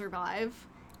need to survive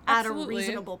at a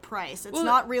reasonable price. It's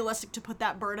not realistic to put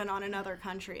that burden on another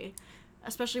country,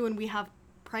 especially when we have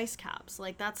price caps.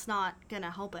 Like, that's not gonna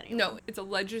help anyone. No, it's a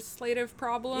legislative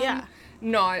problem. Yeah.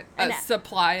 Not a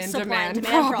supply and demand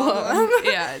problem.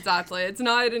 Yeah, exactly. It's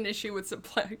not an issue with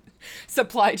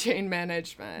supply chain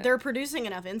management. They're producing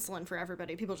enough insulin for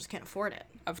everybody. People just can't afford it.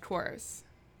 Of course.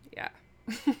 Yeah.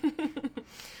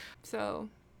 So,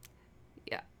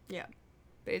 yeah. Yeah.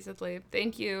 Basically,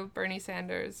 thank you, Bernie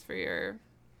Sanders, for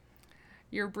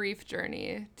your brief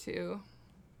journey to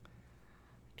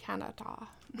Canada.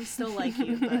 We still like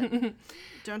you, but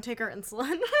don't take our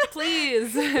insulin.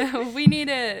 Please. We need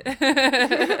it.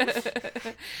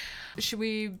 Should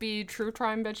we be true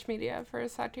crime bitch media for a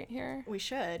second here? We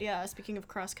should, yeah. Speaking of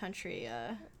cross-country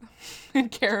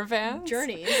caravans?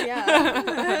 Journeys,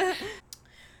 yeah.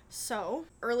 So,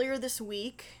 earlier this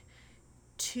week,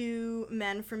 2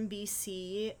 men from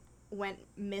BC went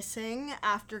missing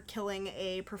after killing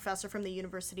a professor from the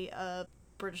University of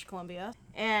British Columbia,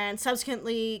 and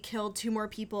subsequently killed 2 more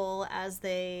people as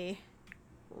they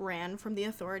ran from the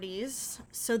authorities.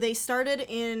 So they started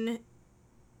in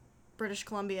British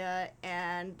Columbia,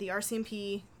 and the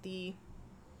RCMP, the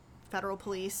federal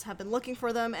police, have been looking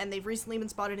for them, and they've recently been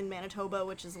spotted in Manitoba,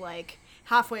 which is like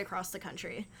halfway across the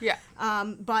country. Yeah.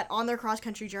 But on their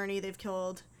cross-country journey, they've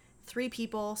killed 3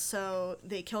 people. So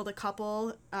they killed a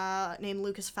couple named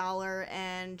Lucas Fowler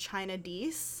and China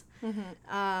Deese.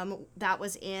 That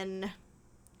was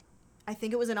I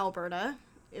think it was in Alberta.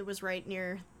 It was right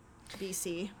near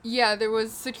BC. Yeah, there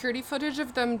was security footage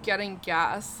of them getting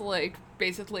gas, like,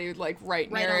 basically, like,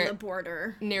 right near on the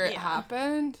border. Near it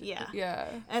happened. Yeah. Yeah.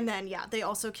 And then, they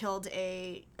also killed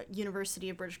a University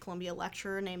of British Columbia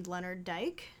lecturer named Leonard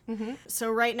Dyke.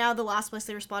 So right now, the last place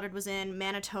they were spotted was in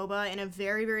Manitoba, in a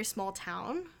very, very small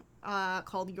town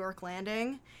called York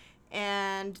Landing.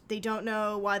 And they don't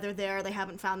know why they're there. They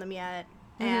haven't found them yet.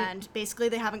 And basically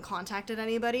they haven't contacted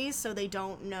anybody, so they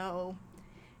don't know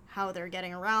how they're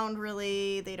getting around,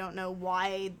 really. They don't know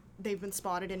why they've been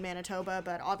spotted in Manitoba,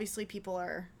 but obviously people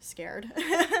are scared.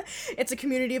 It's a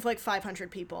community of like 500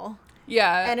 people.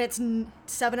 Yeah. And it's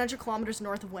 700 kilometers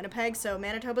north of Winnipeg, so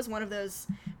Manitoba's one of those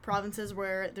provinces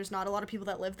where there's not a lot of people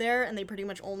that live there, and they pretty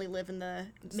much only live in the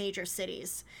major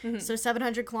cities. So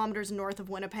 700 kilometers north of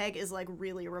Winnipeg is like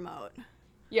really remote.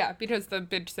 Yeah, because the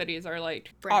big cities are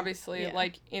like obviously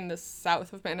like in the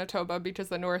south of Manitoba, because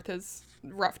the north is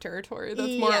rough territory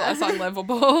that's more or less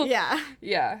unlivable. Yeah.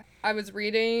 Yeah. I was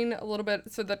reading a little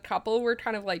bit, so the couple were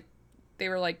kind of like, they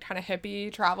were like kind of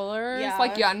hippie travelers, Yeah.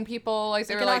 like young people, like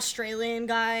they Like were an like Australian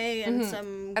guy and some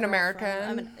An girl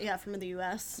American. from the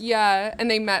U.S. Yeah, and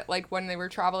they met like when they were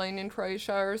traveling in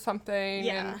Croatia or something,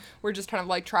 Yeah. and were just kind of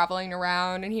like traveling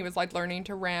around, and he was like learning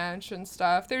to ranch and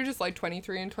stuff. They were just like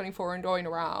 23 and 24 and going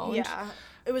around. Yeah.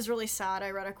 It was really sad. I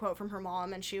read a quote from her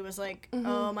mom, and she was like,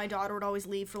 "Oh, my daughter would always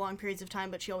leave for long periods of time,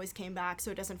 but she always came back,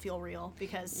 so it doesn't feel real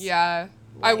because." Yeah.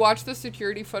 I Like- watched the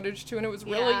security footage too, and it was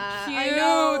really Yeah, cute. I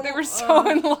know. They were so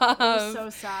in love. It was so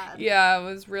sad. Yeah, it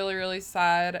was really, really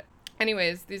sad.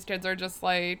 Anyways, these kids are just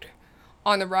like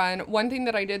on the run. One thing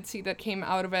that I did see that came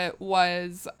out of it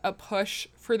was a push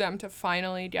for them to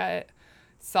finally get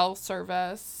cell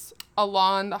service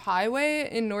along the highway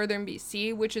in northern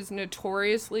BC, which is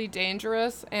notoriously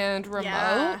dangerous and remote.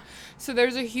 Yeah. So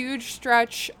there's a huge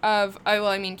stretch of,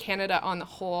 Canada on the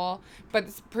whole, but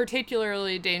it's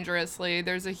particularly dangerously,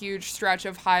 there's a huge stretch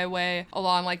of highway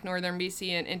along like northern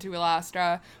BC and into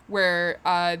Alaska where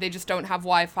they just don't have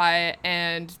Wi-Fi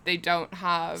and they don't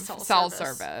have cell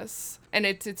service. And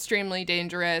it's extremely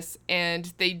dangerous,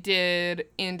 and they did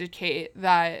indicate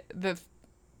that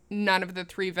none of the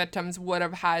 3 victims would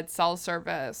have had cell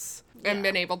service and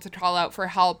been able to call out for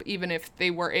help even if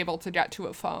they were able to get to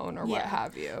a phone or what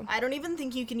have you. I don't even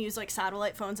think you can use like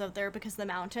satellite phones out there because the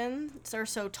mountains are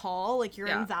so tall. Like you're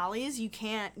in valleys, you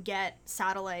can't get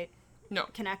satellite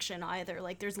connection either.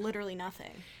 Like there's literally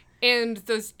nothing. And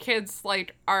those kids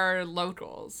like are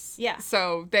locals. Yeah.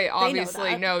 So they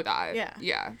obviously know that. Yeah.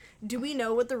 Yeah. Do we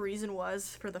know what the reason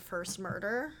was for the first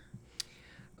murder?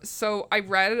 So I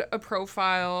read a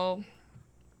profile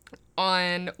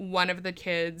on one of the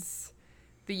kids,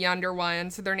 the younger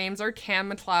one. So their names are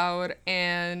Cam McLeod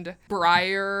and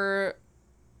Breyer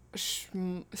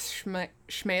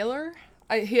Schmaler.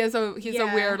 He's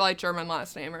a weird like German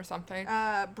last name or something.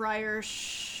 Breyer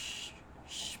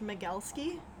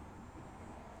Schmigelski?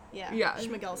 Yeah.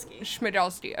 Schmigelski.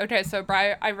 Schmidelski. Okay, so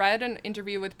I read an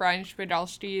interview with Brian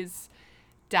Schmidelski's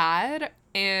dad,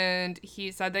 and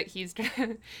he said that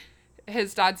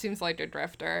his dad seems like a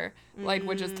drifter, like,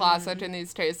 which is classic in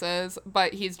these cases,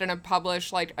 but he's gonna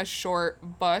publish like a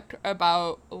short book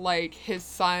about like his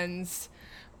son's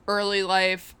early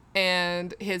life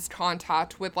and his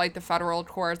contact with like the federal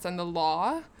courts and the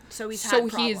law. So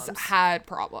he's had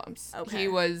problems. Okay. He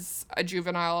was a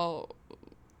juvenile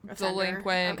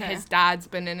delinquent. Okay. His dad's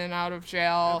been in and out of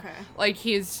jail. Okay. Like,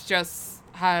 he's just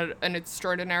had an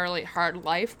extraordinarily hard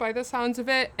life by the sounds of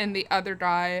it. And the other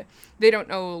guy, they don't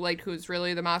know like who's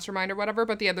really the mastermind or whatever,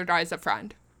 but the other guy is a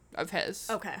friend of his.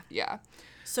 Okay. Yeah.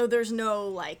 So there's no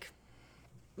like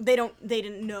they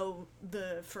didn't know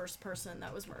the first person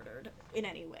that was murdered in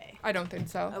any way. I don't think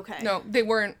so. Okay. No, they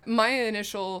weren't. My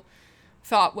initial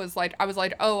thought was like, I was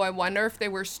like, oh, I wonder if they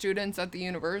were students at the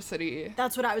university.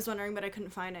 That's what I was wondering, but I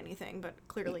couldn't find anything, but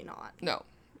clearly not. No.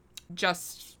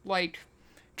 Just like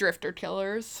drifter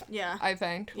killers. Yeah. I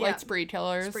think. Yeah. Like spree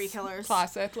killers. Spree killers.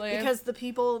 Classically. Because the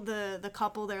people, the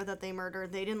couple there that they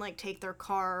murdered, they didn't like take their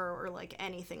car or like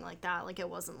anything like that. Like it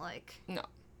wasn't like. No.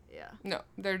 Yeah. No.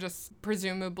 They're just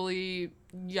presumably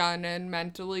young and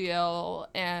mentally ill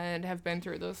and have been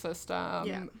through the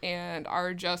system and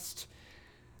are just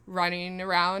running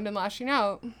around and lashing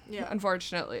out,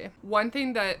 unfortunately. One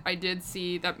thing that I did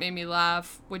see that made me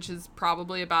laugh, which is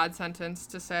probably a bad sentence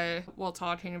to say while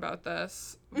talking about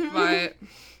this, but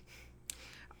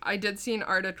I did see an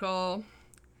article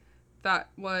that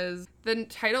was, the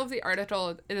title of the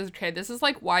article is, okay, this is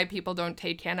like why people don't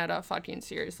take Canada fucking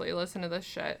seriously. Listen to this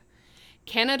shit.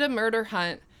 Canada murder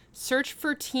hunt. Search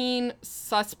for teen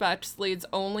suspects leads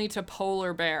only to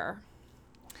polar bear.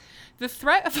 The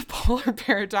threat of a polar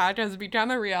bear attack has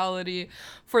become a reality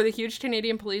for the huge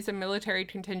Canadian police and military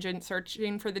contingent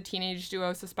searching for the teenage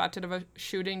duo suspected of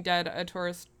shooting dead a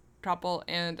tourist couple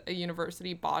and a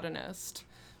university botanist.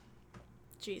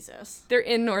 Jesus. They're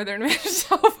in northern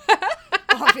Manitoba.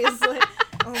 Obviously.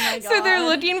 Oh my god. So they're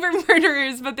looking for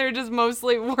murderers, but they're just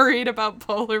mostly worried about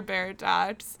polar bear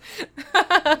attacks.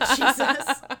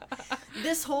 Jesus.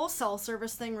 This whole cell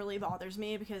service thing really bothers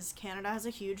me because Canada has a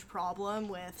huge problem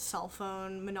with cell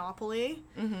phone monopoly.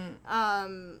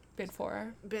 Big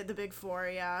Four. The Big Four,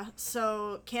 yeah.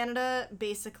 So Canada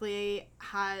basically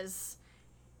has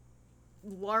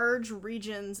large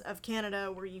regions of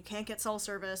Canada where you can't get cell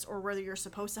service or where you're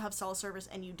supposed to have cell service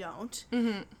and you don't.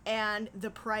 And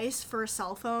the price for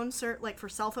cell phone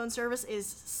service is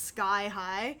sky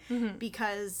high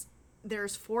because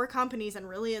there's 4 companies, and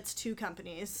really it's 2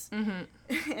 companies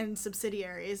and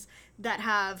subsidiaries that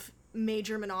have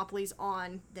major monopolies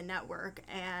on the network,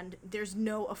 and there's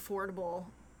no affordable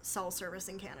cell service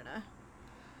in Canada.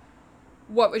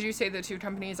 What would you say the two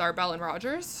companies are, Bell and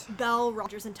Rogers? Bell,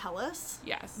 Rogers, and TELUS.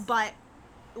 Yes. But,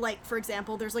 like, for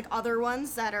example, there's, like, other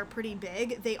ones that are pretty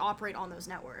big. They operate on those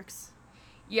networks.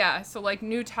 Yeah, so, like,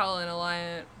 Newtel and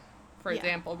Alliant, for Yeah.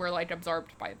 example, were, like,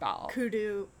 absorbed by Bell.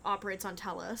 Kudu operates on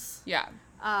TELUS. Yeah.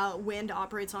 Wind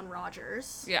operates on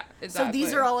Rogers. Yeah, exactly. So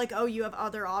these are all, like, oh, you have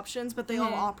other options, but they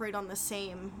all operate on the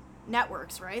same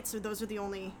networks, right? So those are the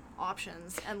only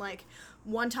options. And, like,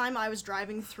 one time I was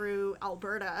driving through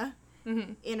Alberta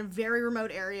in a very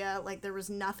remote area, like, there was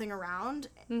nothing around,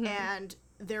 and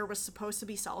there was supposed to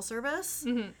be cell service.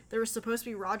 There was supposed to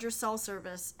be Rogers cell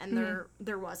service, and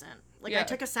there wasn't. Like, Yeah. I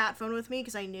took a sat phone with me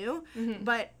because I knew,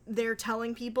 but they're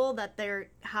telling people that they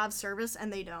have service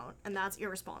and they don't, and that's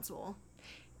irresponsible.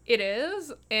 It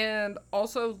is, and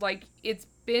also, like, it's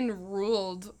been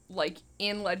ruled, like,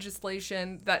 in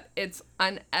legislation that it's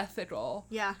unethical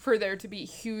Yeah. for there to be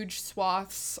huge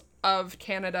swaths of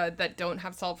Canada that don't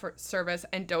have cell service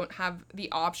and don't have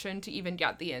the option to even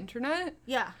get the internet.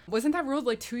 Yeah. Wasn't that ruled,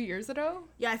 like, 2 years ago?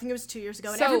 Yeah, I think it was 2 years ago.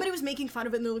 And So- everybody was making fun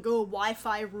of it, and they're like, oh,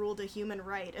 Wi-Fi ruled a human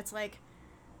right. It's like,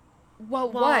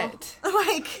 Well, well, what?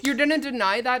 like, You're gonna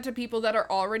deny that to people that are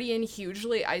already in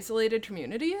hugely isolated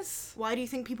communities? why do you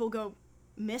think people go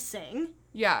missing,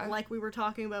 Yeah. like we were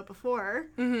talking about before,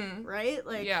 right?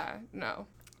 Like, Yeah, no.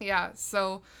 Yeah,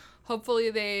 so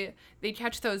hopefully they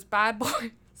catch those bad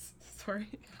boys. Sorry.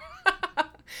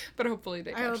 But hopefully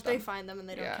they catch I hope them. they find them and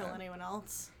they don't Yeah. kill anyone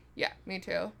else. Yeah, me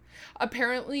too.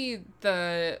 Apparently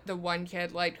the one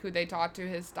kid, like, who they talked to,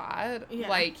 his dad, Yeah.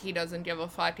 like, he doesn't give a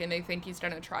fuck and they think he's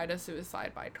gonna try to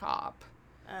suicide by cop.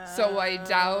 So I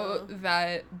doubt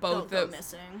that They'll both go of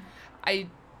missing. I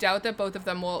doubt that both of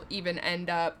them will even end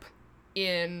up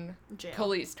in Jail.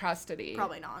 police custody.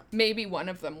 Probably not. Maybe one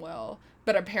of them will,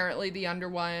 but apparently the under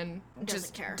one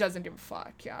just care. doesn't give a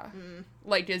fuck. Yeah,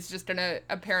 like is just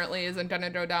apparently isn't gonna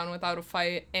go down without a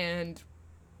fight and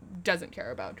doesn't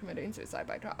care about committing suicide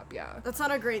by cop. Yeah, That's not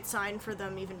a great sign for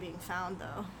them even being found,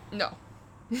 though. no.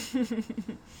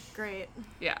 Great.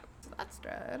 Yeah, so that's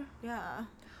good. Yeah.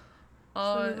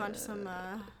 Should we move on to some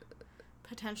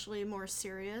potentially more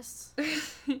serious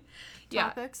Yeah.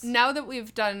 topics? Now that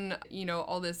we've done,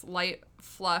 all this light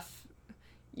fluff,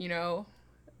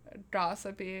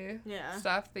 gossipy Yeah.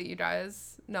 stuff that you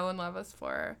guys know and love us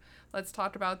for, let's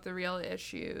talk about the real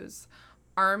issues.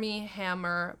 Armie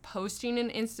Hammer posting an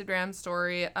Instagram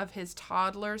story of his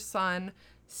toddler son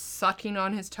sucking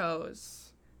on his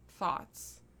toes.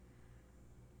 Thoughts?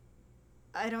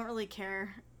 I don't really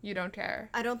care. You don't care.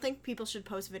 I don't think people should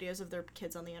post videos of their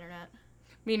kids on the internet.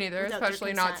 Me neither, Without their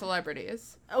especially not consent.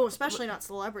 celebrities. Oh, especially not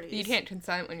celebrities. You can't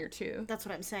consent when you're 2. That's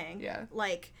what I'm saying. Yeah.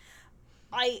 Like,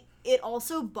 it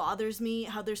also bothers me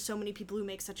how there's so many people who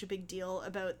make such a big deal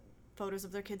about photos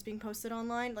of their kids being posted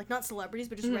online. Like, not celebrities,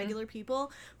 but just regular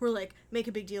people who are like, make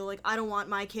a big deal. Like, I don't want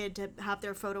my kid to have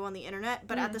their photo on the internet.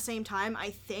 But at the same time,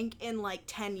 I think in like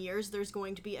 10 years, there's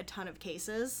going to be a ton of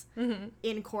cases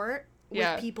in court with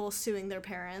Yeah. people suing their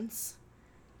parents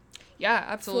Yeah,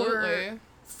 absolutely.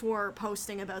 for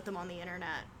posting about them on the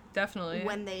internet Definitely.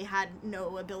 when they had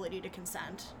no ability to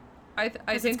consent. I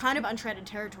Because think it's kind of untreaded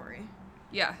territory.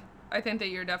 Yeah, I think that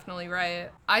you're definitely right.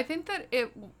 I think that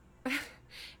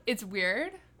it's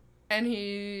weird, and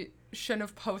he shouldn't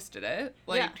have posted it.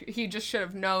 Like, he just should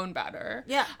have known better.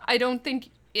 Yeah. I don't think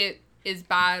it is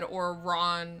bad or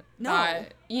wrong No.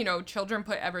 that, children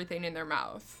put everything in their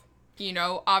mouth.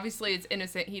 Obviously it's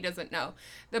innocent. He doesn't know.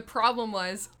 The problem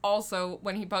was also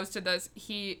when he posted this,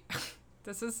 he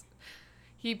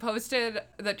posted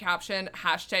the caption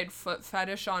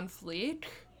 #foot_fetish on fleek.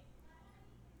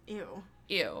 Ew.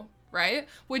 Right?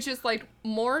 Which is, like,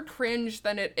 more cringe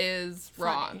than it is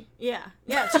wrong. Funny. Yeah,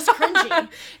 it's just cringy.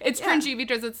 It's Yeah. cringy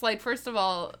because it's like, first of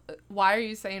all, why are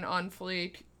you saying on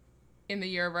fleek in the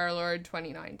year of our Lord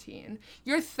 2019?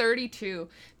 You're 32.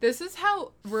 This is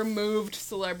how removed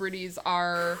celebrities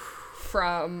are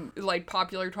from, like,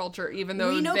 popular culture, even though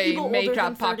We know they people make older up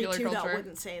than popular 32 that culture.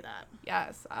 wouldn't say that.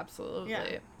 Yes, absolutely.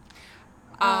 Yeah.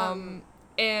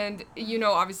 And,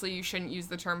 obviously you shouldn't use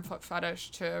the term foot fetish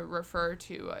to refer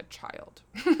to a child.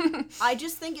 I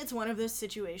just think it's one of those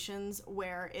situations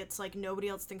where it's like nobody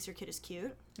else thinks your kid is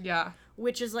cute, Yeah.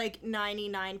 which is like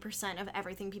 99% of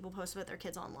everything people post about their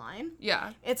kids online.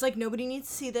 Yeah. It's like nobody needs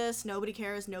to see this, nobody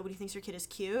cares, nobody thinks your kid is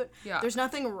cute. Yeah. There's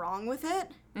nothing wrong with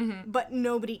it, but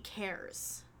nobody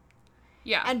cares.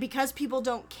 Yeah. And because people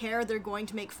don't care, they're going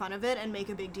to make fun of it and make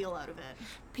a big deal out of it.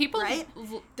 people Right?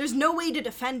 There's no way to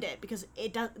defend it because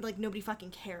it does, like, nobody fucking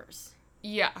cares.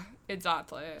 Yeah,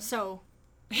 exactly. So,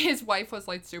 His wife was,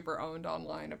 like, super owned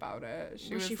online about it.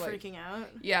 was she like, freaking out?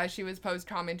 Yeah, she was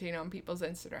commenting on people's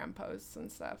Instagram posts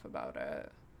and stuff about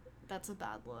it. That's a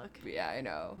bad look. Yeah, I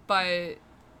know. But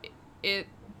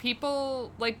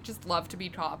people, like, just love to be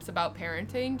tops about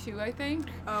parenting, too, I think.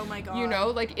 Oh, my God. You know,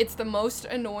 like, it's the most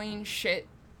annoying shit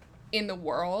in the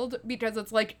world because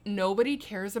it's, like, nobody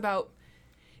cares about...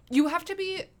 You have to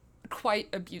be quite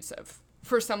abusive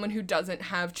for someone who doesn't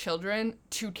have children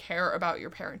to care about your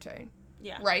parenting.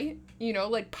 Yeah. Right? You know,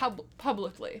 like,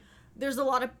 publicly. There's a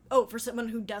lot of... for someone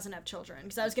who doesn't have children.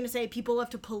 Because I was going to say, people have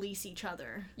to police each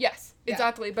other. Yes,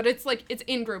 exactly. But it's, like, it's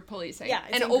in-group policing. Yeah,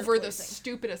 and over the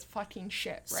stupidest fucking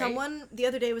shit, right? Someone the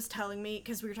other day was telling me,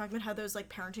 because we were talking about how those, like,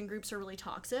 parenting groups are really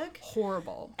toxic.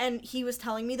 Horrible. And he was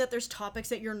telling me that there's topics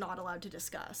that you're not allowed to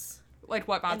discuss. Like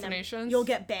what, vaccinations? You'll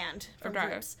get banned from Okay.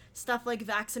 groups. Stuff like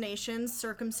vaccinations,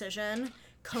 circumcision,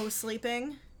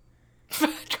 co-sleeping.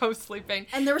 Co-sleeping.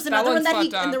 And there was That another one one's that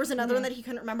fucked up. and there was another one that he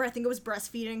couldn't remember. I think it was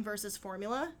breastfeeding versus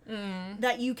formula.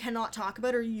 That you cannot talk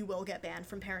about or you will get banned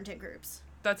from parenting groups.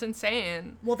 That's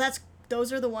insane. Well,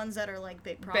 those are the ones that are like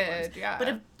big problems. Big, yeah. But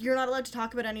if you're not allowed to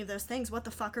talk about any of those things, what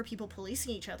the fuck are people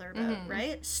policing each other about,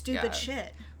 right? Stupid Yeah.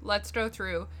 shit. Let's go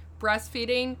through.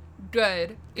 Breastfeeding,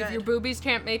 good. If Good. your boobies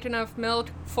can't make enough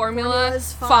milk, formula,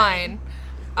 Formula's fine.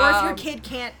 Or if your kid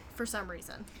can't for some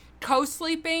reason.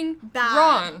 Co-sleeping, Bad.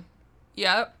 wrong.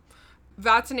 Yep.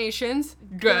 Vaccinations,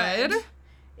 good.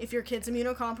 If your kid's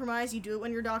immunocompromised, you do it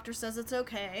when your doctor says it's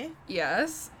okay.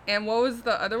 Yes. And what was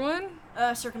the other one?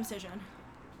 Circumcision.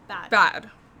 Bad. Bad.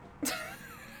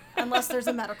 Unless there's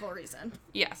a medical reason.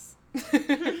 Yes.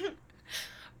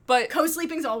 But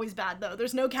Co-sleeping's always bad, though.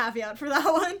 There's no caveat for that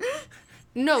one.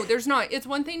 no, there's not. It's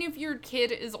one thing if your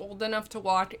kid is old enough to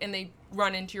walk and they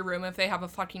run into your room if they have a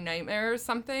fucking nightmare or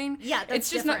something. Yeah, that's it's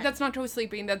just different. not. That's not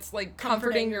co-sleeping. That's like Comforting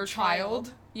comforting your your child.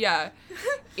 child. Yeah,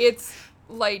 it's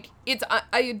like it's.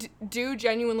 I do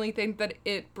genuinely think that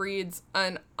it breeds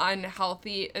an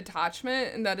unhealthy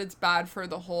attachment and that it's bad for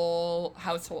the whole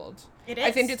household. It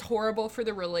I think is. it's horrible for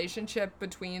the relationship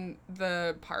between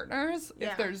the partners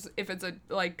Yeah. if it's a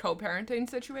like co-parenting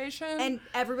situation. And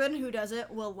everyone who does it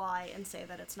will lie and say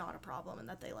that it's not a problem and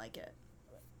that they like it.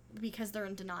 Because they're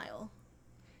in denial.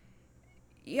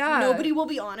 yeah, Nobody will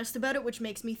be honest about it, which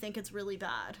makes me think it's really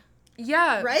bad.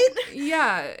 Yeah. Right?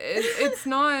 Yeah. It's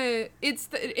not. It's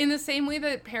in the same way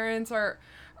that parents are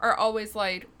always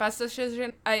like, best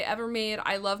decision I ever made.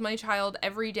 I love my child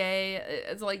every day.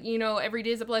 It's like, you know, every day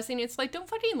is a blessing. It's like, don't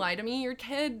fucking lie to me. Your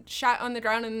kid shat on the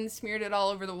ground and then smeared it all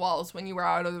over the walls when you were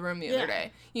out of the room the other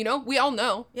day. You know, we all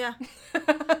know. Yeah.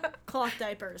 Cloth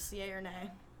diapers, yay or nay?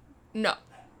 No,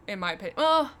 in my opinion.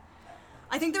 Well,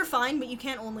 I think they're fine, but you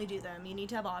can't only do them. You need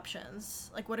to have options.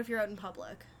 Like, what if you're out in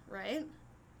public, right?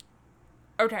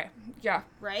 okay. Yeah.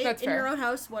 Right? That's in fair. your own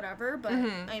house, whatever, but,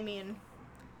 I mean...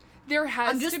 There has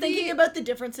I'm just to thinking be... about the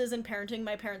differences in parenting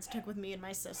my parents took with me and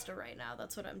my sister right now.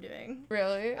 That's what I'm doing.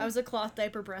 Really? I was a cloth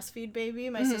diaper breastfeed baby.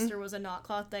 My sister was a not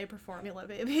cloth diaper formula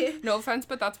baby. No offense,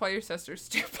 but that's why your sister's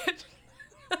stupid.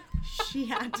 She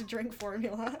had to drink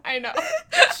formula. I know.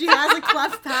 She has a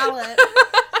cleft palate.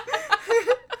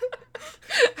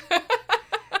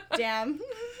 Damn.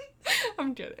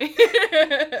 I'm kidding.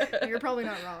 You're probably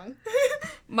not wrong.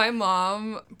 My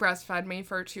mom breastfed me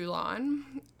for too long,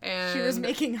 and She was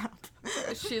making up.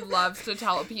 she loves to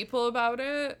tell people about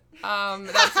it.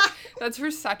 That's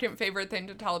her second favorite thing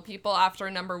to tell people after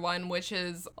number one, which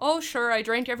is, oh, sure, I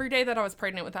drank every day that I was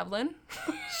pregnant with Evelyn.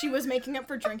 She was making up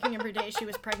for drinking every day she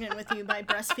was pregnant with you by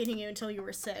breastfeeding you until you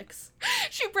were 6.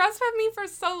 She breastfed me for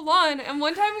so long, and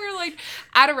one time we were, like,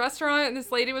 at a restaurant, and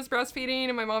this lady was breastfeeding,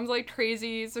 and my mom's, like,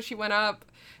 crazy, so she went up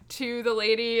to the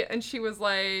lady, and she was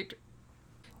like,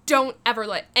 don't ever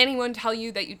let anyone tell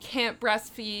you that you can't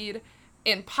breastfeed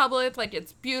in public. Like,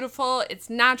 it's beautiful, it's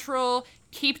natural,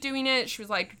 keep doing it. She was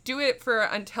like, do it for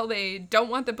until they don't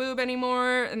want the boob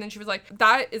anymore. And then she was like,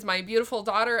 that is my beautiful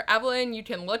daughter Evelyn, you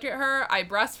can look at her. I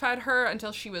breastfed her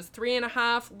until she was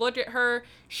 3.5. Look at her.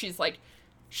 She's like,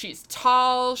 she's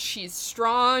tall, she's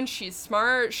strong, she's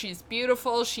smart, she's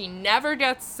beautiful, she never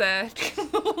gets sick.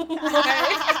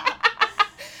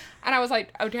 And I was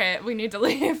like, okay, we need to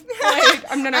leave. Like,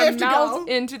 I'm I gonna have to melt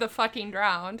go. into the fucking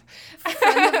ground.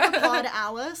 Friend of the pod,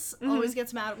 Alice, always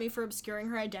gets mad at me for obscuring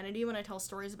her identity when I tell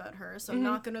stories about her, so I'm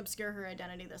not going to obscure her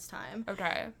identity this time.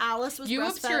 Okay. Alice was You breastfed.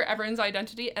 obscure everyone's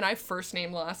identity, and I first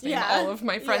name, last name Yeah. all of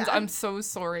my friends. Yeah. I'm so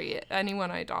sorry. Anyone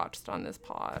I doxed on this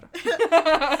pod.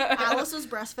 Alice was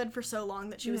breastfed for so long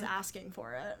that she was asking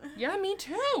for it. Yeah, me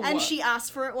too. And she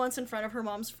asked for it once in front of her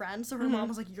mom's friend, so her mom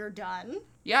was like, you're done.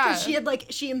 Yeah.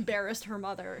 Because she embarrassed her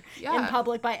mother in Yeah.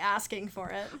 public by asking for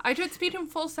it. I could speak in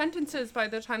full sentences by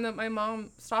the time that my mom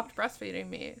stopped breastfeeding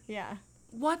me. Yeah.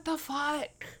 What the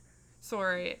fuck?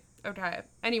 Sorry. Okay.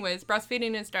 Anyways,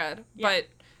 breastfeeding is dead. Yeah. But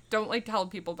don't, like, tell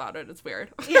people about it. It's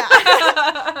weird.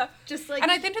 Yeah. Just, like...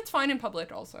 And I think it's fine in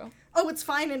public, also. Oh, it's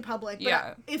fine in public. But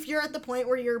Yeah. if you're at the point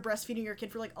where you're breastfeeding your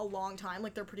kid for, like, a long time,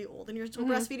 like, they're pretty old, and you're still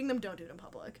breastfeeding them, don't do it in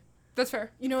public. That's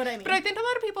fair. You know what I mean? But I think a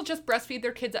lot of people just breastfeed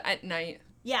their kids at night.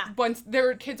 Yeah. Once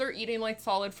their kids are eating, like,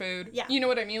 solid food. Yeah. You know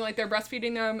what I mean? Like, they're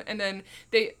breastfeeding them, and then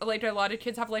they, like, a lot of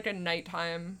kids have, like, a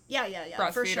nighttime Yeah,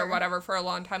 breastfeed for sure. or whatever for a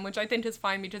long time, which I think is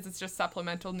fine because it's just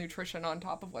supplemental nutrition on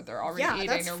top of what they're already Yeah, eating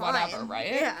that's or fine. whatever,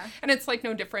 right? Yeah. And it's, like,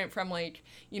 no different from, like,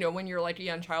 you know, when you're, like, a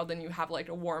young child and you have, like,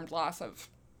 a warm glass of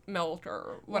milk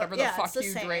or whatever yeah, the fuck it's the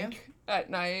you same. drink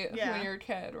at night Yeah. when you're a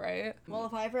kid, right? Well,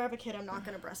 if I ever have a kid, I'm not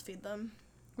gonna breastfeed them.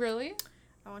 Really?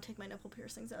 I want to take my nipple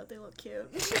piercings out. They look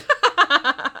cute.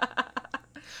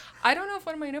 I don't know if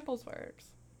one of my nipples works.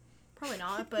 Probably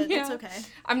not, but Yeah. it's okay.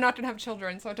 I'm not gonna have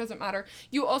children, so it doesn't matter.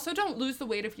 You also don't lose the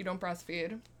weight if you don't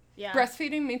breastfeed. Yeah.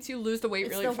 Breastfeeding makes you lose the weight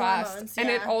It's really the fast. hormones, And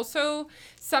it yeah. also,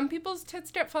 some people's tits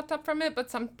get fucked up from it,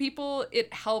 but some people,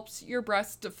 it helps your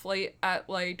breasts deflate at,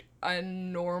 like, a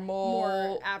normal,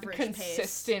 More average pace.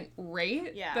 consistent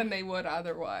rate Yeah. than they would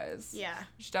otherwise. Yeah.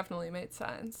 Which definitely made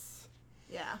sense.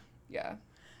 Yeah. Yeah.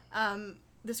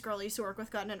 This girl I used to work with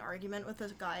got in an argument with a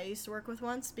guy I used to work with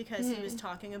once because he was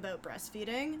talking about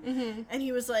breastfeeding. And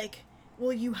he was like,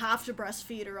 well, you have to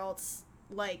breastfeed or else,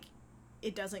 like,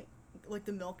 it doesn't, like,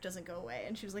 the milk doesn't go away.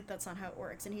 And she was like, that's not how it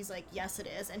works. And he's like, yes, it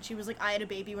is. And she was like, I had a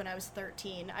baby when I was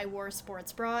 13. I wore a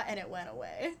sports bra and it went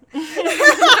away.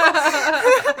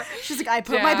 She's like, I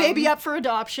put my Damn. baby up for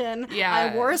adoption. Yeah.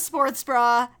 I wore a sports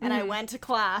bra and I went to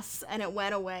class and it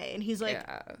went away. And he's like,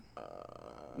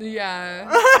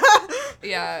 Yeah.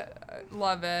 Yeah.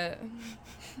 Love it.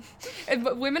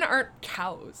 But women aren't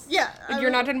cows. yeah.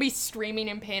 You're not gonna be screaming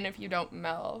in pain if you don't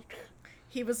milk.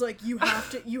 He was like, you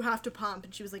have to pump.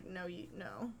 And she was like, no.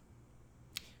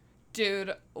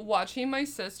 Dude, watching my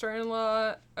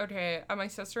sister-in-law, at my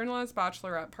sister-in-law's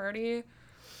bachelorette party,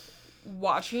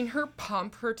 watching her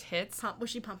pump her tits. Was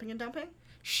she pumping and dumping?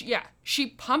 She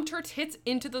pumped her tits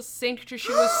into the sink because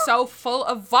she was so full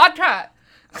of vodka.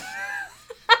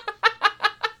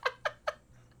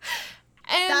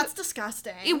 And That's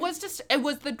disgusting. it was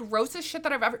the grossest shit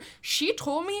that I've ever. She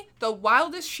told me the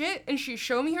wildest shit, and she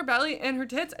showed me her belly and her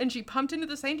tits, and she pumped into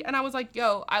the sink, and I was like,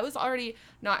 yo, I was already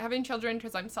not having children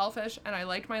because I'm selfish and I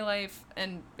liked my life,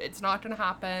 and it's not gonna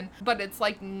happen. But it's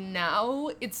like now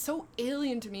it's so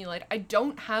alien to me. Like, I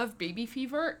don't have baby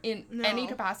fever in any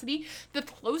capacity. The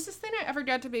closest thing I ever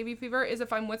get to baby fever is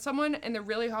if I'm with someone and they're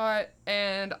really hot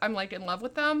and I'm like in love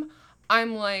with them.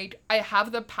 I'm like, I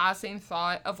have the passing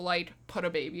thought of, like, put a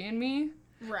baby in me.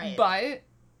 Right. But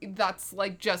that's,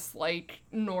 like, just, like,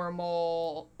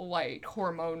 normal, like,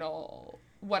 hormonal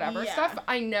whatever Yeah. stuff.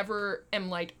 I never am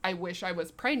like, I wish I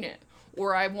was pregnant.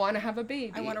 Or I want to have a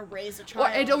baby. I want to raise a child. Or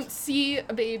I don't see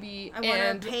a baby I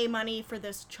want to pay money for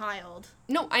this child.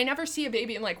 No, I never see a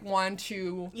baby and, like, want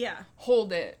to Yeah.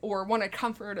 hold it or want to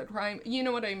comfort it, crying. You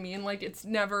know what I mean? Like, it's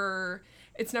never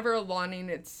a longing.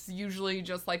 It's usually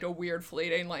just, like, a weird,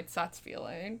 fleeting, like, sex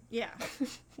feeling. Yeah.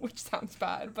 Which sounds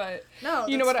bad, but No,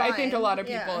 you know what? that's I think a fine. lot of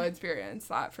people Yeah. experience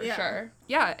that for Yeah. sure.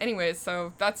 Yeah, anyways,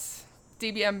 so that's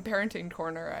DBM parenting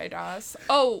corner, I guess.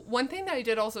 Oh, one thing that I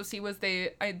did also see was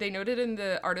they noted in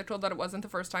the article that it wasn't the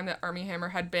first time that Armie Hammer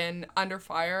had been under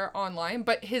fire online,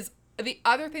 but the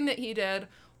other thing that he did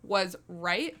was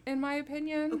right, in my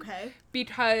opinion. Okay.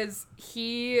 Because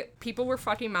people were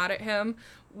fucking mad at him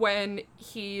when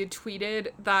he tweeted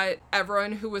that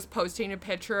everyone who was posting a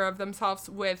picture of themselves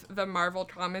with the Marvel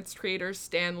Comics creator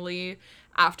Stan Lee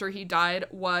after he died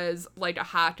was, like, a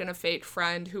hack and a fake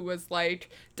friend who was, like,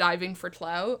 diving for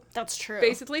clout. That's true.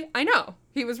 Basically, I know.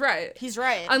 He was right. He's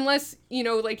right. Unless, you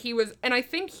know, like, he was, and I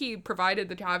think he provided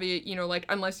the caveat, you know, like,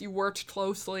 unless you worked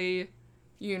closely,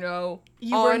 you know,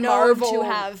 You were on known Marvel to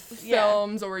have-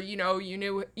 films, or, you know,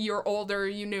 you're older,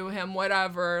 you knew him,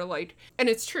 whatever, like, and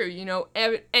it's true, you know,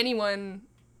 anyone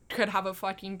could have a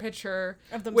fucking picture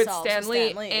Of with themselves Stan with Lee,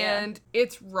 Stan Lee, yeah. and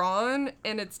it's wrong,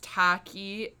 and it's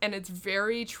tacky, and it's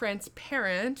very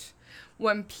transparent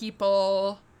when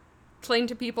people cling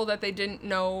to people that they didn't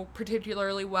know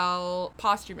particularly well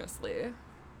posthumously,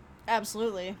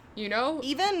 Absolutely. you know?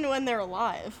 Even when they're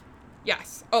alive.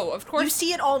 Yes. Oh, of course. You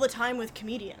see it all the time with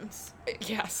comedians.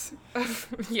 Yes.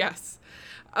 Yes.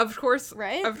 Of course.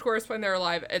 Right? Of course, when they're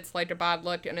alive, it's like a bad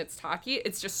look and it's tacky.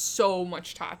 It's just so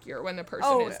much tackier when the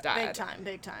person is dead.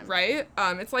 big time. Right?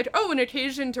 It's like, oh, an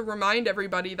occasion to remind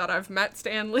everybody that I've met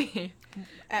Stan Lee.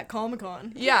 At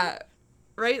Comic-Con. Yeah.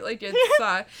 Right? Like, it's,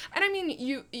 and I mean,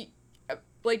 you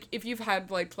like, if you've had,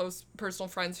 like, close personal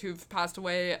friends who've passed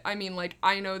away, I mean, like,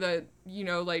 I know that, you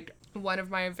know, like, one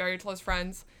of my very close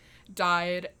friends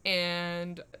died,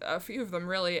 and a few of them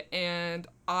really, and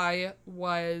I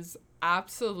was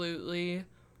absolutely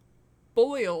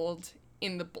boiled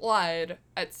in the blood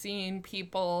at seeing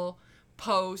people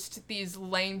post these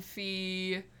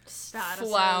lengthy, Statuses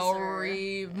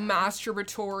flowery,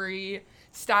 masturbatory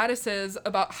statuses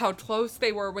about how close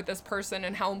they were with this person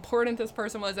and how important this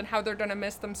person was and how they're gonna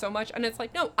miss them so much. And it's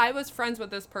like, no, I was friends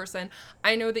with this person.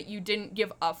 I know that you didn't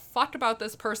give a fuck about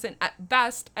this person at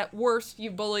best. At worst,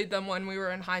 you bullied them when we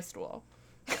were in high school.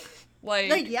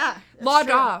 Like, yeah. log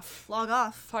off. Log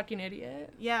off. Fucking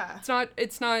idiot. Yeah.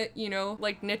 It's not, you know,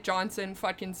 like Nick Johnson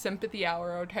fucking sympathy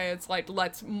hour, okay? It's like,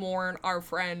 let's mourn our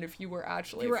friend if you were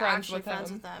actually friends with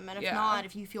him. And if not,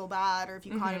 if you feel bad or if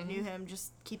you kind of knew him,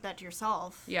 just keep that to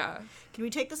yourself. Yeah. Can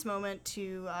we take this moment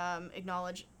to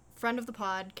acknowledge friend of the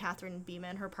pod, Catherine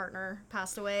Beeman, her partner,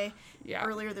 passed away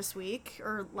earlier this week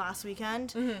or last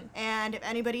weekend. And if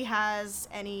anybody has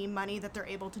any money that they're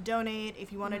able to donate,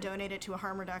 if you want to donate it to a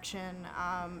harm reduction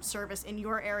service in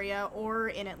your area or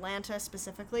in Atlanta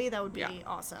specifically, that would be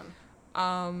awesome.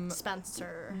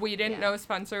 Spencer. We didn't know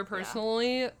Spencer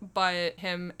personally, but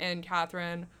him and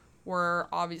Catherine were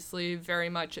obviously very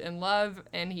much in love,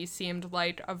 and he seemed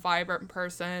like a vibrant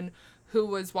person who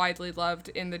was widely loved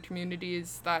in the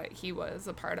communities that he was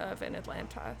a part of in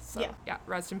Atlanta. So, yeah,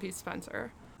 rest in peace,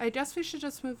 Spencer. I guess we should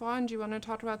just move on. Do you want to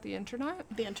talk about the internet?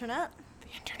 The internet?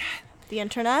 The internet. The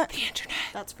internet? The internet.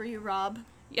 That's for you, Rob.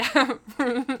 Yeah.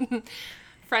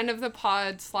 Friend of the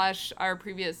pod / our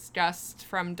previous guest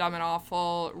from Dumb and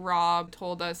Awful, Rob,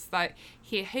 told us that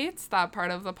he hates that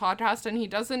part of the podcast and he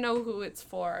doesn't know who it's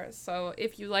for. So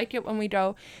if you like it when we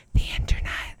go, the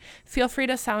internet, feel free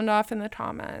to sound off in the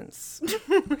comments.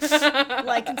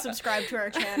 Like and subscribe to our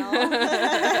channel.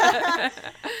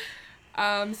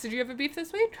 So do you have a beef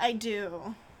this week? I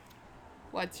do.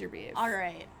 What's your beef? All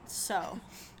right. So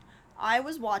I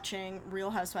was watching Real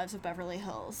Housewives of Beverly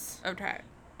Hills. Okay.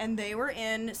 And they were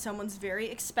in someone's very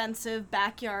expensive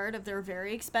backyard of their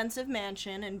very expensive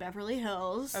mansion in Beverly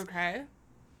Hills. Okay.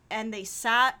 And they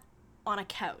sat on a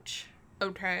couch.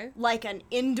 Okay. Like an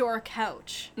indoor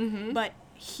couch. But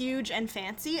huge and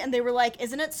fancy. And they were like,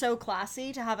 isn't it so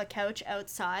classy to have a couch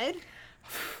outside?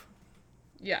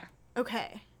 Yeah.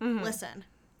 Okay. Listen.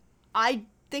 I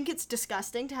think it's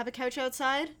disgusting to have a couch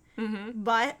outside.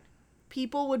 But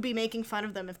people would be making fun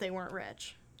of them if they weren't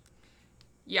rich.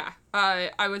 Yeah,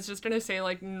 I was just going to say,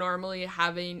 like, normally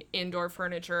having indoor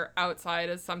furniture outside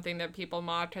is something that people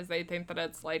mock because they think that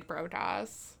it's, like,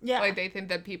 broke-ass. Yeah. Like, they think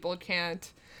that people can't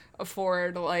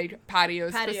afford, like,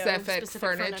 patio-specific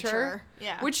furniture.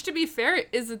 Yeah. Which, to be fair,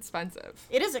 is expensive.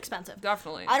 It is expensive.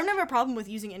 Definitely. I don't have a problem with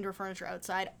using indoor furniture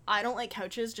outside. I don't like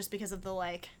couches just because of the,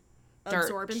 like,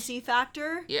 absorbency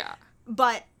factor. Yeah.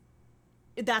 But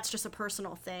that's just a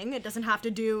personal thing. It doesn't have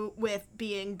to do with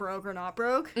being broke or not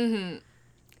broke.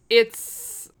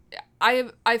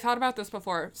 I've thought about this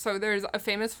before. So there's a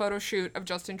famous photo shoot of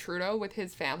Justin Trudeau with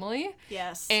his family.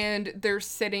 Yes. And they're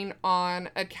sitting on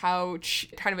a couch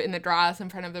kind of in the grass in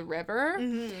front of the river.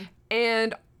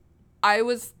 And I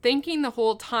was thinking the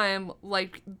whole time,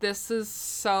 like, this is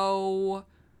so...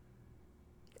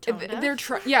 They're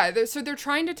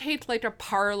trying to take, like, a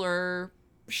parlor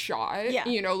shot. Yeah.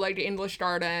 You know, like English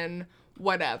Garden...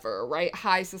 whatever, right?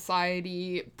 High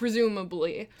society,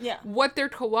 presumably. Yeah. What they're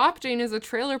co-opting is a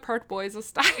Trailer Park Boys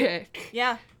aesthetic.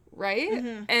 Yeah.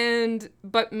 Right?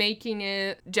 But making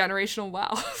it generational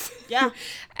wealth. Yeah.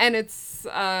 And it's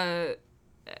uncool.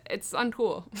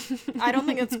 I don't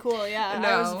think it's cool, yeah. No.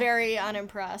 I was very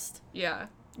unimpressed. Yeah.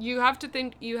 You have to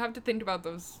think about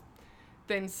those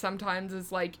things sometimes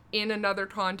as, like, in another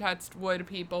context, would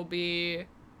people be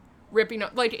ripping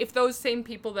up, like, if those same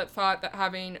people that thought that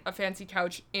having a fancy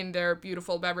couch in their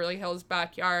beautiful Beverly Hills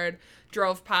backyard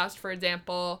drove past, for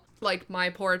example, like, my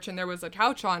porch and there was a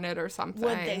couch on it or something.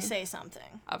 Would they say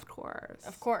something? Of course.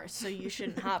 Of course, so you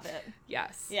shouldn't have it.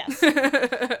 Yes. Yes.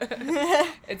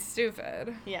 It's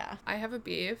stupid. Yeah. I have a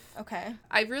beef. Okay.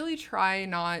 I really try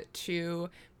not to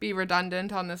be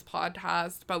redundant on this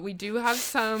podcast, but we do have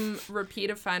some repeat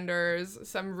offenders,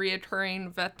 some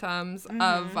reoccurring victims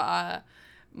of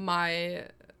my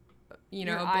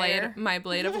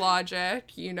blade of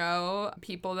logic, you know,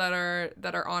 people that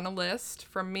are on a list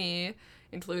from me,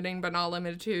 including but not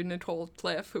limited to Nicole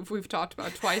Cliff, who we've talked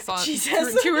about twice on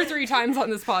 2 or 3 times on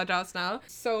this podcast now.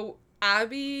 So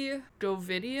Abby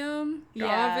Govidian,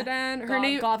 her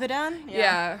name Govidan?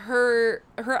 Yeah, her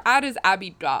ad is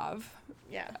Abby Dove.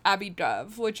 Yeah. Abby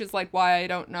Dove, which is like why I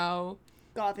don't know.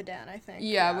 Govidan, I think.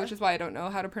 Yeah, which is why I don't know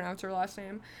how to pronounce her last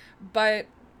name. But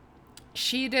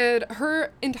she did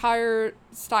her entire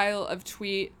style of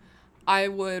tweet I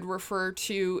would refer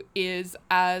to is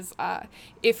as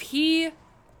if he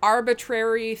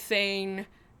arbitrary thing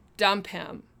dump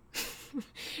him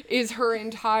is her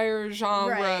entire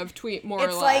genre Right. of tweet, more or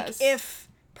It's less. like if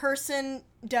person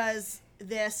does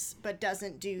this but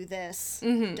doesn't do this,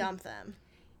 dump them.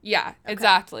 Yeah,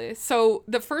 exactly. So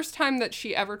the first time that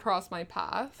she ever crossed my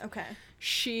path, Okay.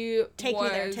 she Take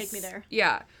was... me there.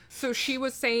 Yeah. So she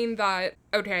was saying that,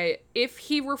 okay, if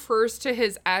he refers to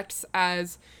his ex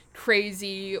as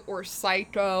crazy or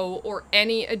psycho or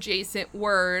any adjacent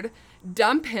word,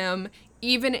 dump him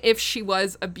even if she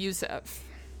was abusive.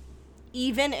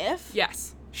 Even if?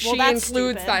 Yes. Well, She that's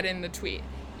includes stupid. that in the tweet.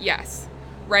 Yes.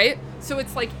 Right? So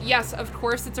it's like, yes, of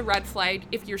course it's a red flag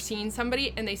if you're seeing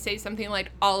somebody and they say something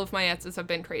like, all of my exes have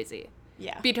been crazy.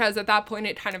 Yeah. Because at that point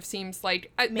it kind of seems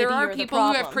like there Maybe are you're the people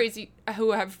who have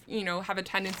problem. have a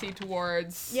tendency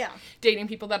towards Yeah. dating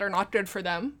people that are not good for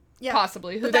them. Yeah.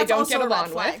 Possibly, who But they that's don't also get a red along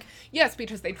with. flag. Yes,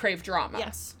 because they crave drama.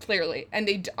 Yes. Clearly. And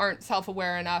they aren't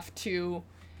self-aware enough to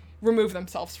remove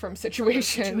themselves from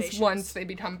situations once they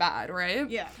become bad, right?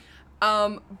 Yeah.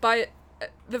 But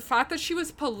the fact that she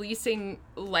was policing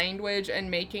language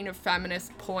and making a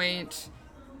feminist point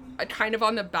kind of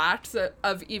on the backs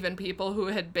of even people who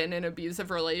had been in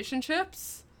abusive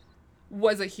relationships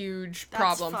was a huge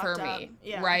problem for fucked me, up.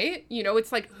 Yeah. right? You know,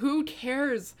 it's like, who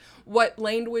cares what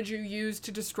language you use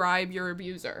to describe your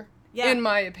abuser, Yeah. in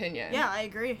my opinion. Yeah, I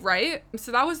agree. Right?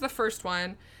 So that was the first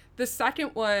one. The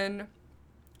second one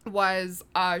was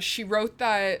she wrote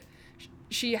that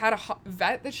she had a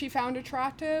vet that she found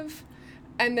attractive.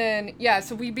 And then, yeah,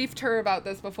 so we beefed her about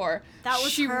this before. That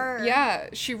was her. Yeah,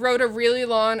 she wrote a really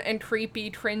long and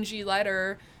creepy, cringy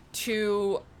letter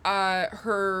to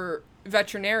her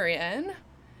veterinarian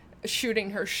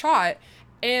shooting her shot.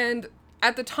 And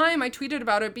at the time, I tweeted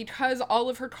about it because all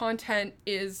of her content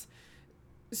is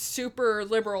super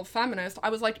liberal feminist. I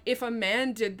was like, if a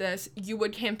man did this, you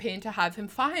would campaign to have him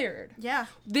fired. Yeah.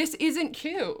 This isn't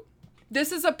cute.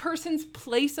 This is a person's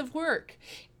place of work.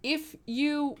 If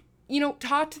you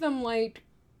talk to them like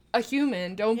a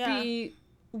human, don't be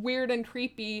weird and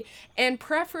creepy, and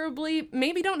preferably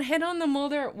maybe don't hit on them while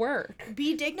they're at work.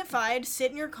 Be dignified,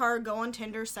 sit in your car, go on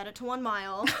Tinder, set it to 1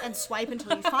 mile, and swipe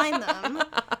until you find them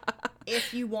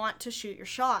if you want to shoot your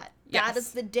shot. Yes. That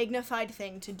is the dignified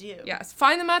thing to do. Yes,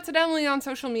 find them accidentally on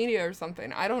social media or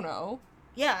something. I don't know.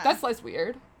 Yeah. That's less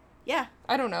weird. Yeah.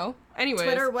 I don't know. Anyways.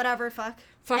 Twitter, whatever, fuck.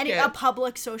 Fuck it. A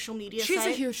public social media She's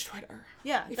site. a huge Twitter.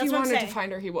 Yeah, If that's he what I'm wanted to saying.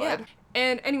 find her, he would. Yeah.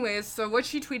 And anyways, so what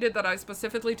she tweeted that I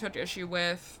specifically took issue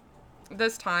with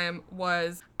this time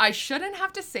was, I shouldn't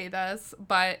have to say this,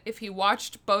 but if he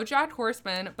watched BoJack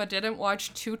Horseman but didn't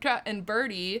watch Tuca and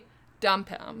Birdie, dump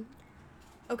him.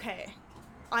 Okay.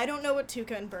 I don't know what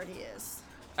Tuca and Birdie is.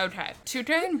 Okay.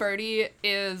 Tuca and Birdie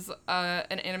is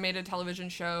an animated television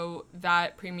show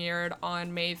that premiered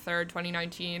on May 3rd,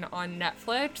 2019 on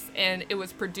Netflix, and it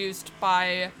was produced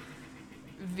by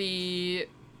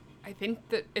I think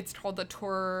that it's called the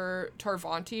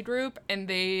Torvanti Group, and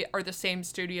they are the same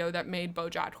studio that made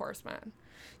BoJack Horseman.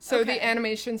 So Okay. the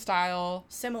animation style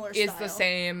Similar is style. the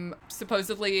same.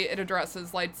 Supposedly it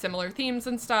addresses like similar themes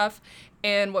and stuff.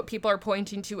 And what people are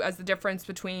pointing to as the difference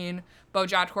between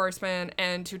BoJack Horseman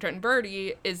and Tuca and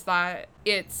Birdie is that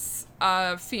it's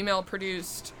a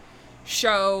female-produced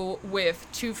show with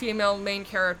 2 female main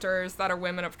characters that are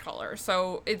women of color.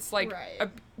 So it's like Right.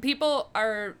 people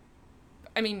are,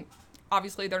 I mean,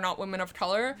 obviously they're not women of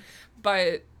color,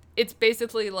 but it's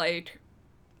basically like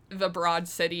the Broad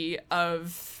City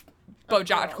of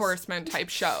BoJack girls. Horseman type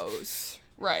shows.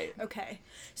 Right. Okay.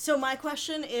 So my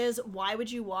question is, why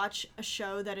would you watch a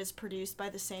show that is produced by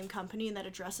the same company and that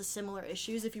addresses similar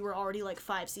issues if you were already like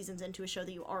 5 seasons into a show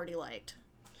that you already liked?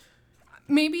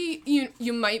 Maybe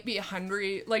you might be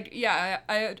hungry. Like, yeah,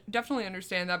 I definitely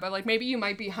understand that, but like maybe you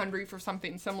might be hungry for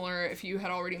something similar if you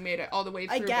had already made it all the way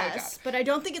through I guess, BoJack. but I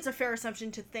don't think it's a fair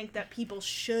assumption to think that people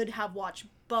should have watched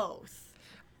both.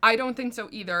 I don't think so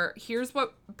either. Here's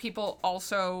what people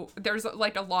also, there's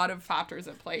like a lot of factors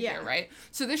at play Yeah. here, right?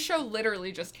 So this show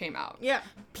literally just came out. Yeah.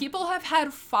 People have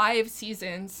had 5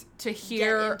 seasons to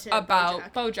hear into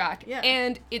about BoJack. Yeah.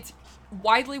 And it's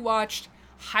widely watched,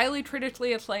 highly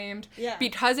critically acclaimed. Yeah.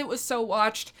 Because it was so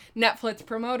watched, Netflix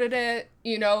promoted it,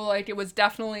 like it was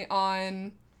definitely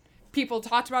on, people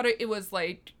talked about it. It was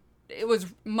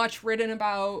much written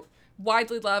about,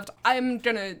 widely loved. I'm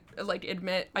gonna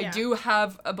admit I do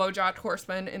have a BoJack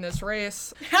Horseman in this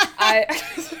race.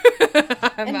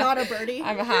 And not a Birdie.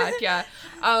 I'm a hack, yeah.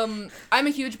 I'm a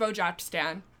huge BoJack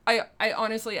stan. I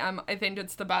honestly am. I think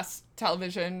it's the best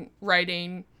television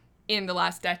writing in the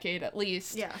last decade at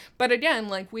least. Yeah. But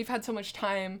again, we've had so much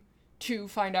time to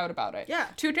find out about it. Yeah.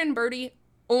 Tuca and Birdie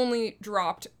only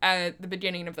dropped at the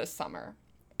beginning of this summer.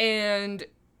 And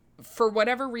for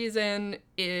whatever reason,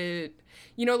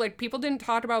 like, people didn't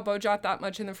talk about BoJack that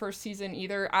much in the first season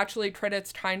either. Actually,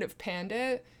 critics kind of panned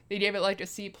it. They gave it, like, a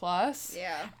C+.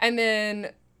 Yeah. And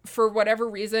then, for whatever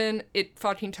reason, it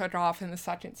fucking took off in the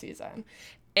second season.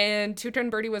 And Tuca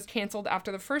and Birdie was canceled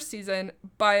after the first season,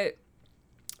 but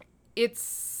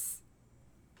it's,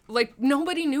 like,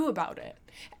 nobody knew about it.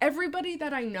 Everybody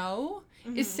that I know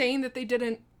is saying that they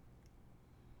didn't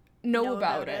know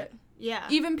about it. Yeah.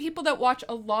 Even people that watch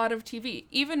a lot of TV.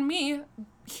 Even me,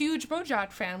 huge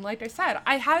BoJack fan, like I said.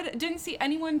 Didn't see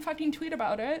anyone fucking tweet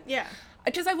about it. Yeah.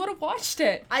 Because I would have watched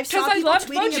it. I saw people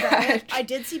tweeting about it. I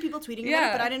did see people tweeting about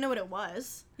it, but I didn't know what it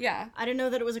was. Yeah. I didn't know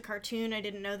that it was a cartoon. I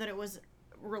didn't know that it was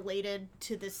related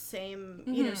to the same,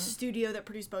 studio that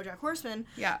produced BoJack Horseman.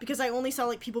 Yeah. Because I only saw,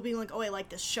 like, people being like, oh, I like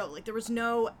this show. Like, there was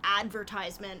no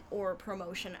advertisement or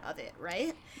promotion of it,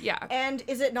 right? Yeah. And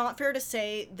is it not fair to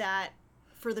say that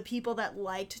for the people that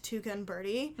liked Tuca and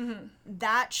Birdie,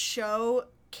 that show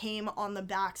came on the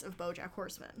backs of BoJack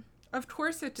Horseman? Of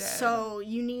course it did. So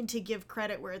you need to give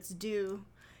credit where it's due.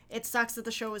 It sucks that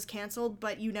the show was canceled,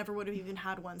 but you never would have even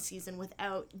had one season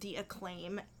without the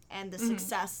acclaim and the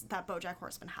success that BoJack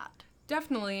Horseman had.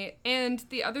 Definitely. And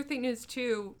the other thing is,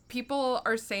 too, people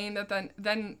are saying that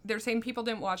then they're saying people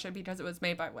didn't watch it because it was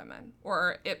made by women,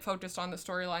 or it focused on the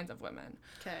storylines of women.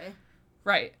 Okay.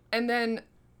 Right. And then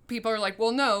people are like,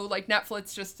 well, no, like,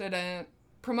 Netflix just didn't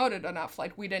promote it enough.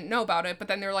 Like, we didn't know about it. But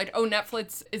then they're like, oh,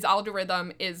 Netflix's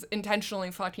algorithm is intentionally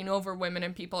fucking over women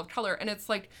and people of color. And it's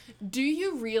like, do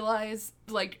you realize,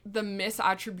 like, the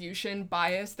misattribution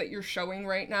bias that you're showing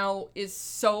right now is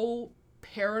so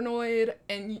paranoid,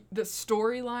 and the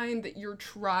storyline that you're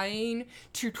trying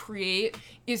to create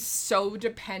is so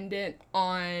dependent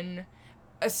on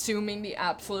assuming the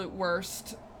absolute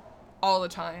worst all the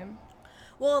time?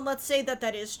 Well, let's say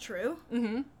that is true.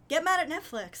 Mm-hmm. Get mad at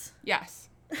Netflix. Yes.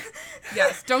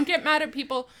 Yes. Don't get mad at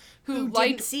people who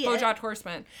liked BoJack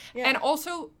Horseman. Yeah. And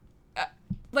also,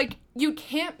 like, you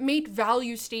can't make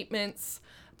value statements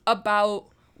about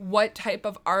what type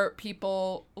of art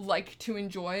people like to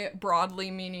enjoy broadly,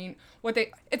 meaning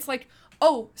it's like,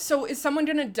 oh, so is someone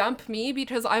gonna dump me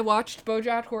because I watched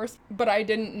BoJack Horseman, but I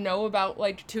didn't know about,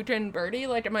 like, Tuca and Birdie?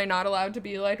 Like, am I not allowed to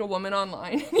be, like, a woman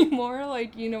online anymore?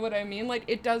 Like, you know what I mean? Like,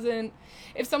 it doesn't,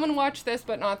 if someone watched this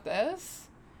but not this,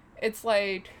 it's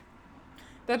like,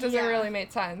 that doesn't really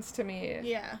make sense to me.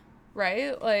 Yeah.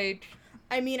 Right? Like,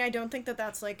 I mean, I don't think that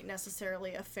that's, like,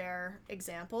 necessarily a fair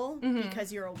example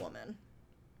because you're a woman.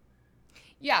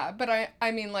 Yeah, but I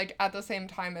mean, like, at the same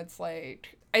time, it's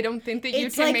like, I don't think that you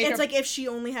it's can like, make it's like if she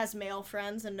only has male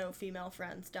friends and no female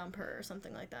friends, dump her or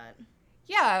something like that.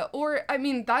 Yeah, or, I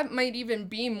mean, that might even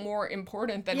be more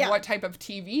important than what type of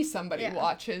TV somebody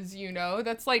watches, you know?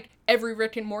 That's like, every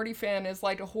Rick and Morty fan is,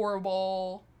 like, a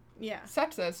horrible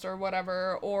sexist or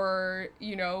whatever, or,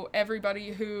 you know,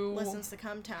 everybody who listens to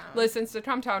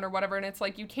Cumtown or whatever, and it's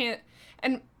like, you can't,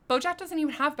 and BoJack doesn't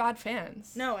even have bad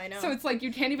fans. No, I know. So it's like,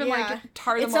 you can't even, like,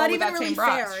 tar them all with that same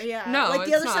brush. It's not even really fair, No, like,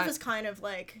 the other not. stuff is kind of,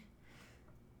 like,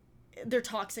 they're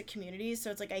toxic communities,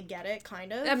 so it's like, I get it,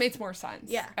 kind of. That makes more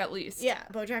sense. Yeah. At least. Yeah,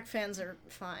 BoJack fans are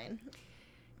fine.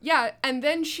 Yeah, and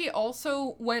then she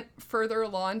also went further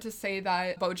along to say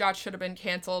that BoJack should have been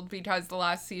canceled because the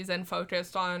last season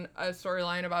focused on a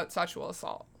storyline about sexual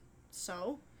assault.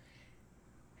 So?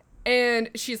 And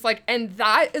she's like, and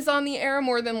that is on the air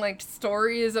more than, like,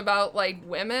 stories about, like,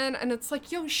 women? And it's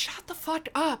like, yo, shut the fuck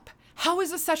up. How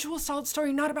is a sexual assault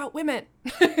story not about women?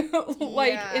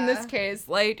 Like, in this case,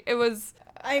 like, it was...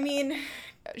 I mean,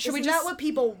 isn't that what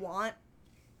people want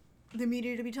the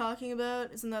media to be talking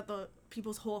about? Isn't that the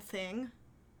people's whole thing?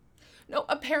 No,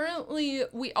 apparently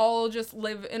we all just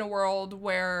live in a world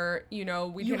where, you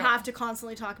know, you have to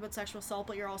constantly talk about sexual assault,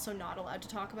 but you're also not allowed to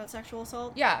talk about sexual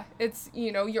assault. Yeah, it's,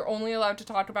 you know, you're only allowed to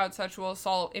talk about sexual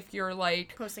assault if you're,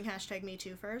 like... posting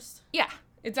 #MeToo first. Yeah,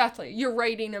 exactly. You're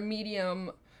writing a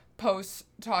Medium post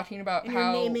talking about and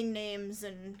how... you're naming names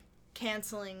and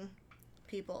canceling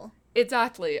people.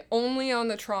 Exactly. Only on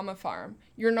the trauma farm.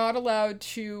 You're not allowed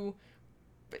to...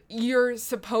 You're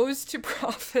supposed to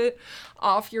profit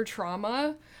off your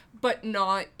trauma, but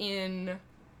not in,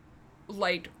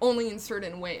 like, only in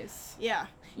certain ways. Yeah.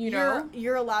 You know?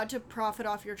 You're allowed to profit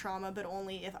off your trauma, but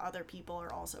only if other people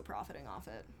are also profiting off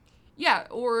it. Yeah,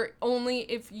 or only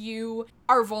if you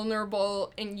are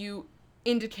vulnerable and you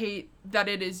indicate that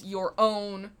it is your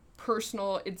own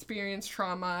personal experience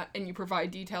trauma and you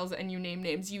provide details and you name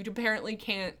names. You apparently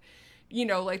can't, you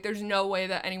know, like, there's no way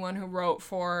that anyone who wrote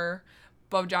for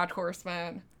BoJack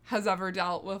Horseman has ever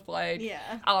dealt with, like,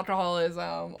 Yeah.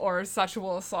 alcoholism or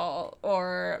sexual assault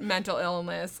or mental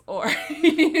illness or,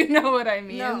 you know what I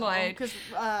mean? No, like, because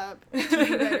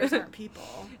TV writers aren't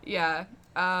people. yeah.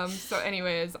 So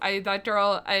anyways, that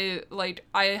girl,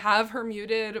 I have her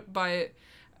muted, but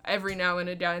every now and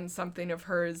again, something of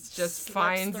hers just Slips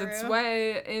finds its through.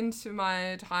 way into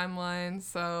my timeline,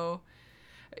 so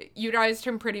you guys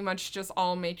can pretty much just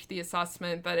all make the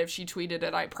assessment that if she tweeted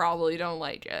it, I probably don't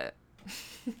like it.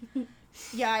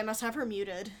 Yeah, I must have her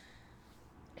muted.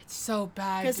 It's so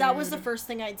bad, Because that was the dude. first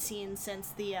thing I'd seen since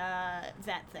the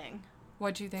vet thing.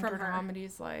 What do you think from her her.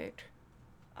 comedy's like?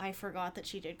 I forgot that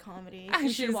she did comedy. We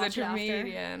should She's a watch it after.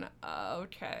 comedian.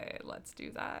 Okay, let's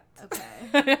do that.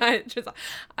 Okay.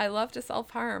 I love to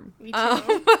self-harm. Me too.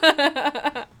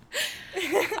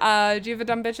 Do you have a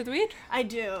dumb bitch of the week? I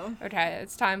do. Okay,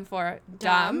 it's time for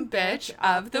Dumb Dumb Bitch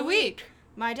of the Week.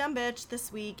 My dumb bitch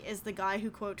this week is the guy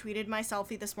who quote tweeted my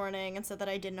selfie this morning and said that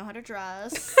I didn't know how to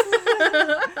dress.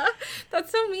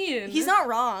 That's so mean. He's not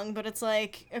wrong, but it's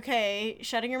like, okay,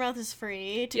 shutting your mouth is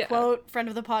free. To Yeah. quote friend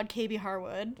of the pod, KB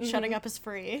Harwood, shutting up is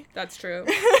free. That's true.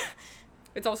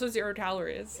 It's also 0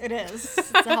 calories. It is.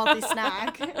 It's a healthy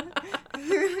snack.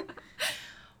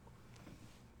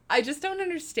 I just don't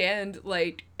understand,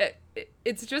 like,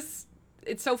 it's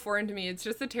so foreign to me. It's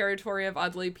just the territory of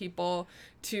ugly people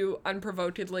to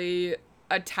unprovokedly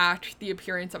attack the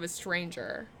appearance of a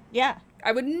stranger. Yeah.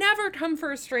 I would never come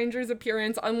for a stranger's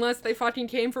appearance unless they fucking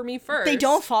came for me first. They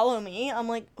don't follow me. I'm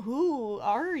like, who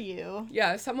are you?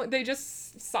 Yeah, they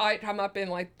just saw it come up in,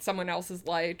 like, someone else's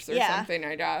likes or Yeah. something,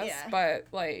 I guess. Yeah. But,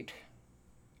 like,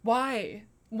 why?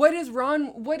 What is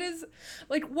wrong? What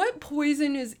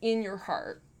poison is in your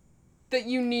heart that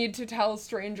you need to tell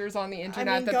strangers on the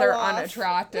internet that go they're off.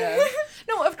 unattractive?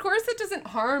 No, of course it doesn't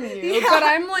harm you, Yeah. but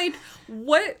I'm like,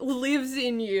 what lives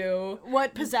in you?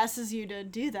 What possesses you to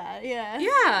do that? Yeah.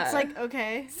 Yeah. It's like,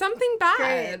 okay. Something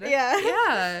bad. Great, yeah.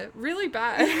 Yeah, really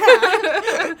bad.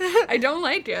 I don't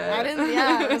like it. I didn't,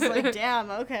 yeah. I was like,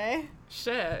 damn, okay.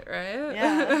 Shit, right?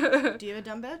 Yeah. Do you have a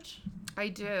dumb bitch? I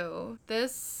do.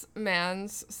 This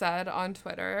man's said on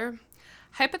Twitter,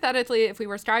 hypothetically, if we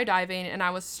were skydiving and I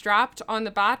was strapped on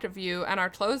the back of you and our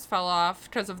clothes fell off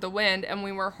because of the wind and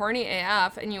we were horny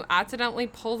AF and you accidentally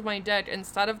pulled my dick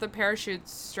instead of the parachute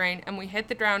string and we hit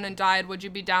the ground and died, would you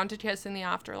be down to kiss in the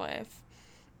afterlife?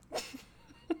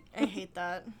 I hate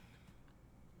that.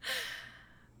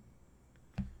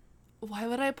 Why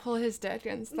would I pull his dick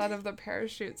instead of the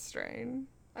parachute string?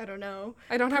 I don't know.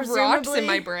 I don't have rocks in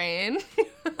my Presumably- brain.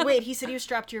 Wait, he said he was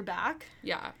strapped to your back?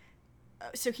 Yeah.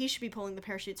 So he should be pulling the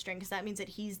parachute string because that means that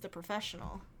he's the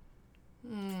professional.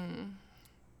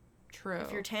 True.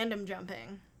 If you're tandem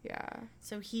jumping. Yeah.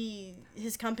 So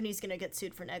his company's gonna get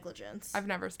sued for negligence. I've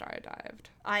never skydived.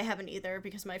 I haven't either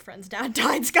because my friend's dad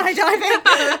died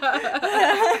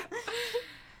skydiving.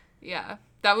 Yeah.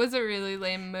 That was a really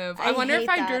lame move. I I wonder if hate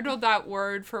I that. doodled that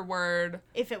word for word.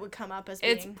 If it would come up as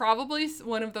being... It's probably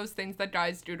one of those things that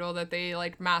guys doodle that they,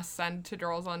 like, mass send to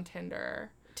girls on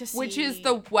Tinder. to see... Which is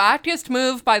the wackest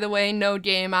move, by the way, no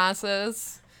game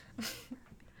asses.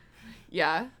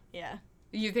 Yeah. Yeah,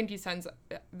 You think he sends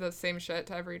the same shit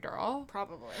to every girl?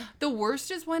 probably. The worst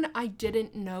is when I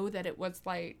didn't know that it was,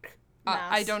 like...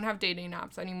 I Mass. don't have dating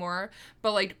apps anymore,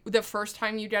 but, like, the first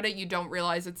time you get it, you don't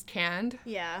realize it's canned.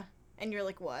 Yeah. And you're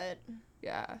like, what?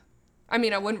 Yeah. I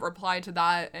mean, I wouldn't reply to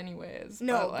that anyways.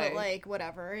 No, but like,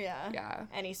 whatever, yeah. Yeah.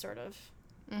 Any sort of...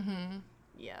 Mm-hmm.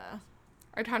 Yeah.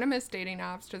 I kind of miss dating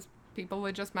apps. Just people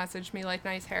would just message me, like,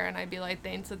 nice hair, and I'd be like,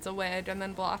 thanks, it's a wig, and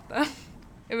then block them.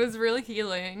 It was really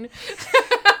healing.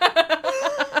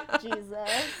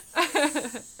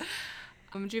 Jesus.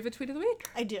 Do you have a tweet of the week?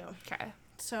 I do. Okay.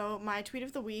 So my tweet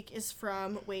of the week is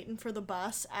from Waiting for the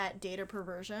Bus at Data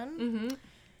Perversion. Mm-hmm.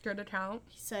 Good account.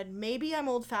 He said, maybe I'm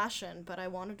old-fashioned, but I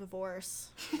want a divorce.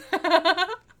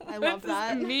 I love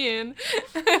that. Mean.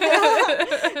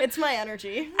 It's my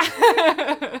energy.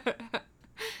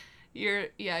 You're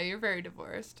very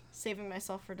divorced. Saving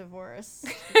myself for divorce.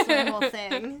 It's my whole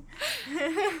thing.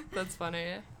 That's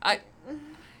funny.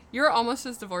 You're almost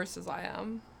as divorced as I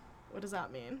am. What does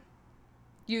that mean?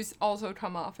 You also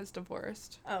come off as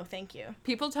divorced. Oh, thank you.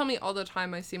 People tell me all the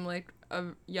time I seem like a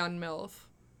young MILF.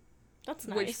 That's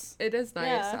Which nice. it is nice,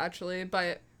 Yeah. actually,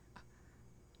 but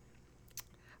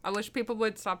I wish people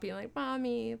would stop being like,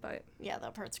 mommy, but Yeah,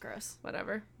 that part's gross.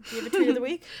 whatever. Do you have a tweet of the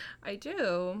week? I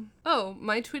do. Oh,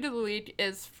 my tweet of the week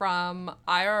is from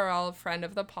IRL friend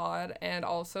of the pod and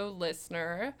also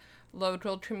listener,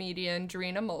 local comedian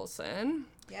Drina Molson.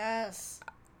 Yes.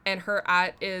 And her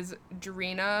 @ is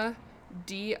Drina,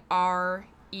 DREANA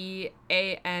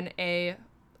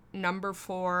number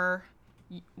 4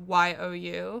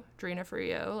 YOU, Drina for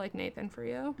you, like Nathan for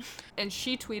you. And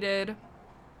she tweeted,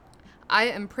 I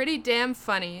am pretty damn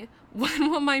funny.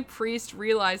 When will my priest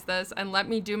realize this and let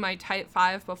me do my tight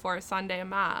 5 before Sunday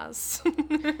Mass?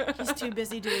 He's too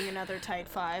busy doing another tight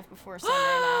 5 before Sunday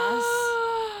Mass.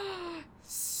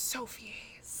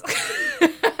 Sophie's.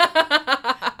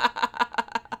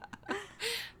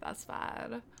 That's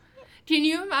bad. Can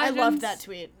you imagine? I loved that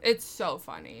tweet. It's so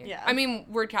funny. Yeah. I mean,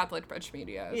 we're Catholic Bitch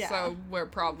Media, Yeah. so we're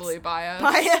probably biased.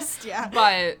 Biased, yeah.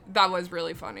 But that was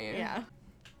really funny. Yeah.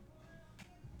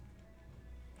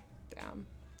 Damn.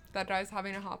 That guy's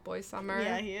having a hot boy summer.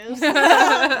 Yeah, he is.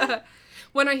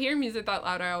 When I hear music that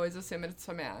loud, I always assume it's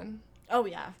a man. Oh,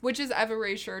 yeah. Which is ever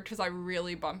reassured because I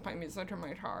really bump my music in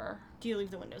my car. Do you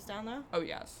leave the windows down, though? Oh,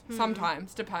 yes.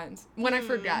 Sometimes. Depends. When I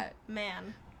forget.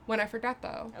 Man. When I forget,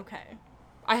 though. Okay.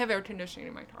 I have air conditioning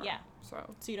in my car. Yeah. So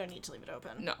you don't need to leave it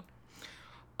open. No.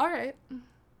 All right.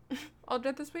 All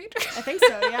good this week? I think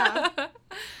so, yeah.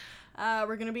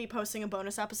 We're going to be posting a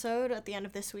bonus episode at the end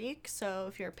of this week. So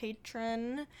if you're a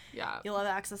patron, you'll have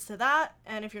access to that.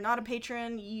 And if you're not a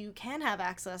patron, you can have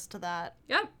access to that.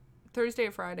 Yep. Thursday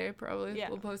or Friday, probably. Yeah.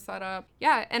 We'll post that up.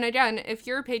 Yeah, and again, if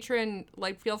you're a patron,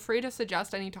 like, feel free to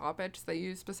suggest any topics that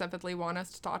you specifically want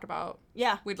us to talk about.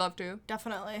 Yeah. We'd love to.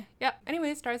 Definitely. Yep.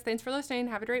 Anyways, guys, thanks for listening.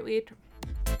 Have a great week.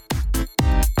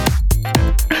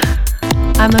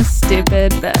 I'm a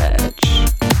stupid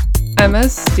bitch. I'm a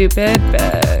stupid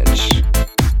bitch.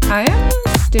 I am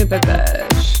a stupid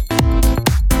bitch.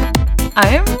 I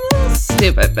am a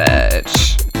stupid bitch.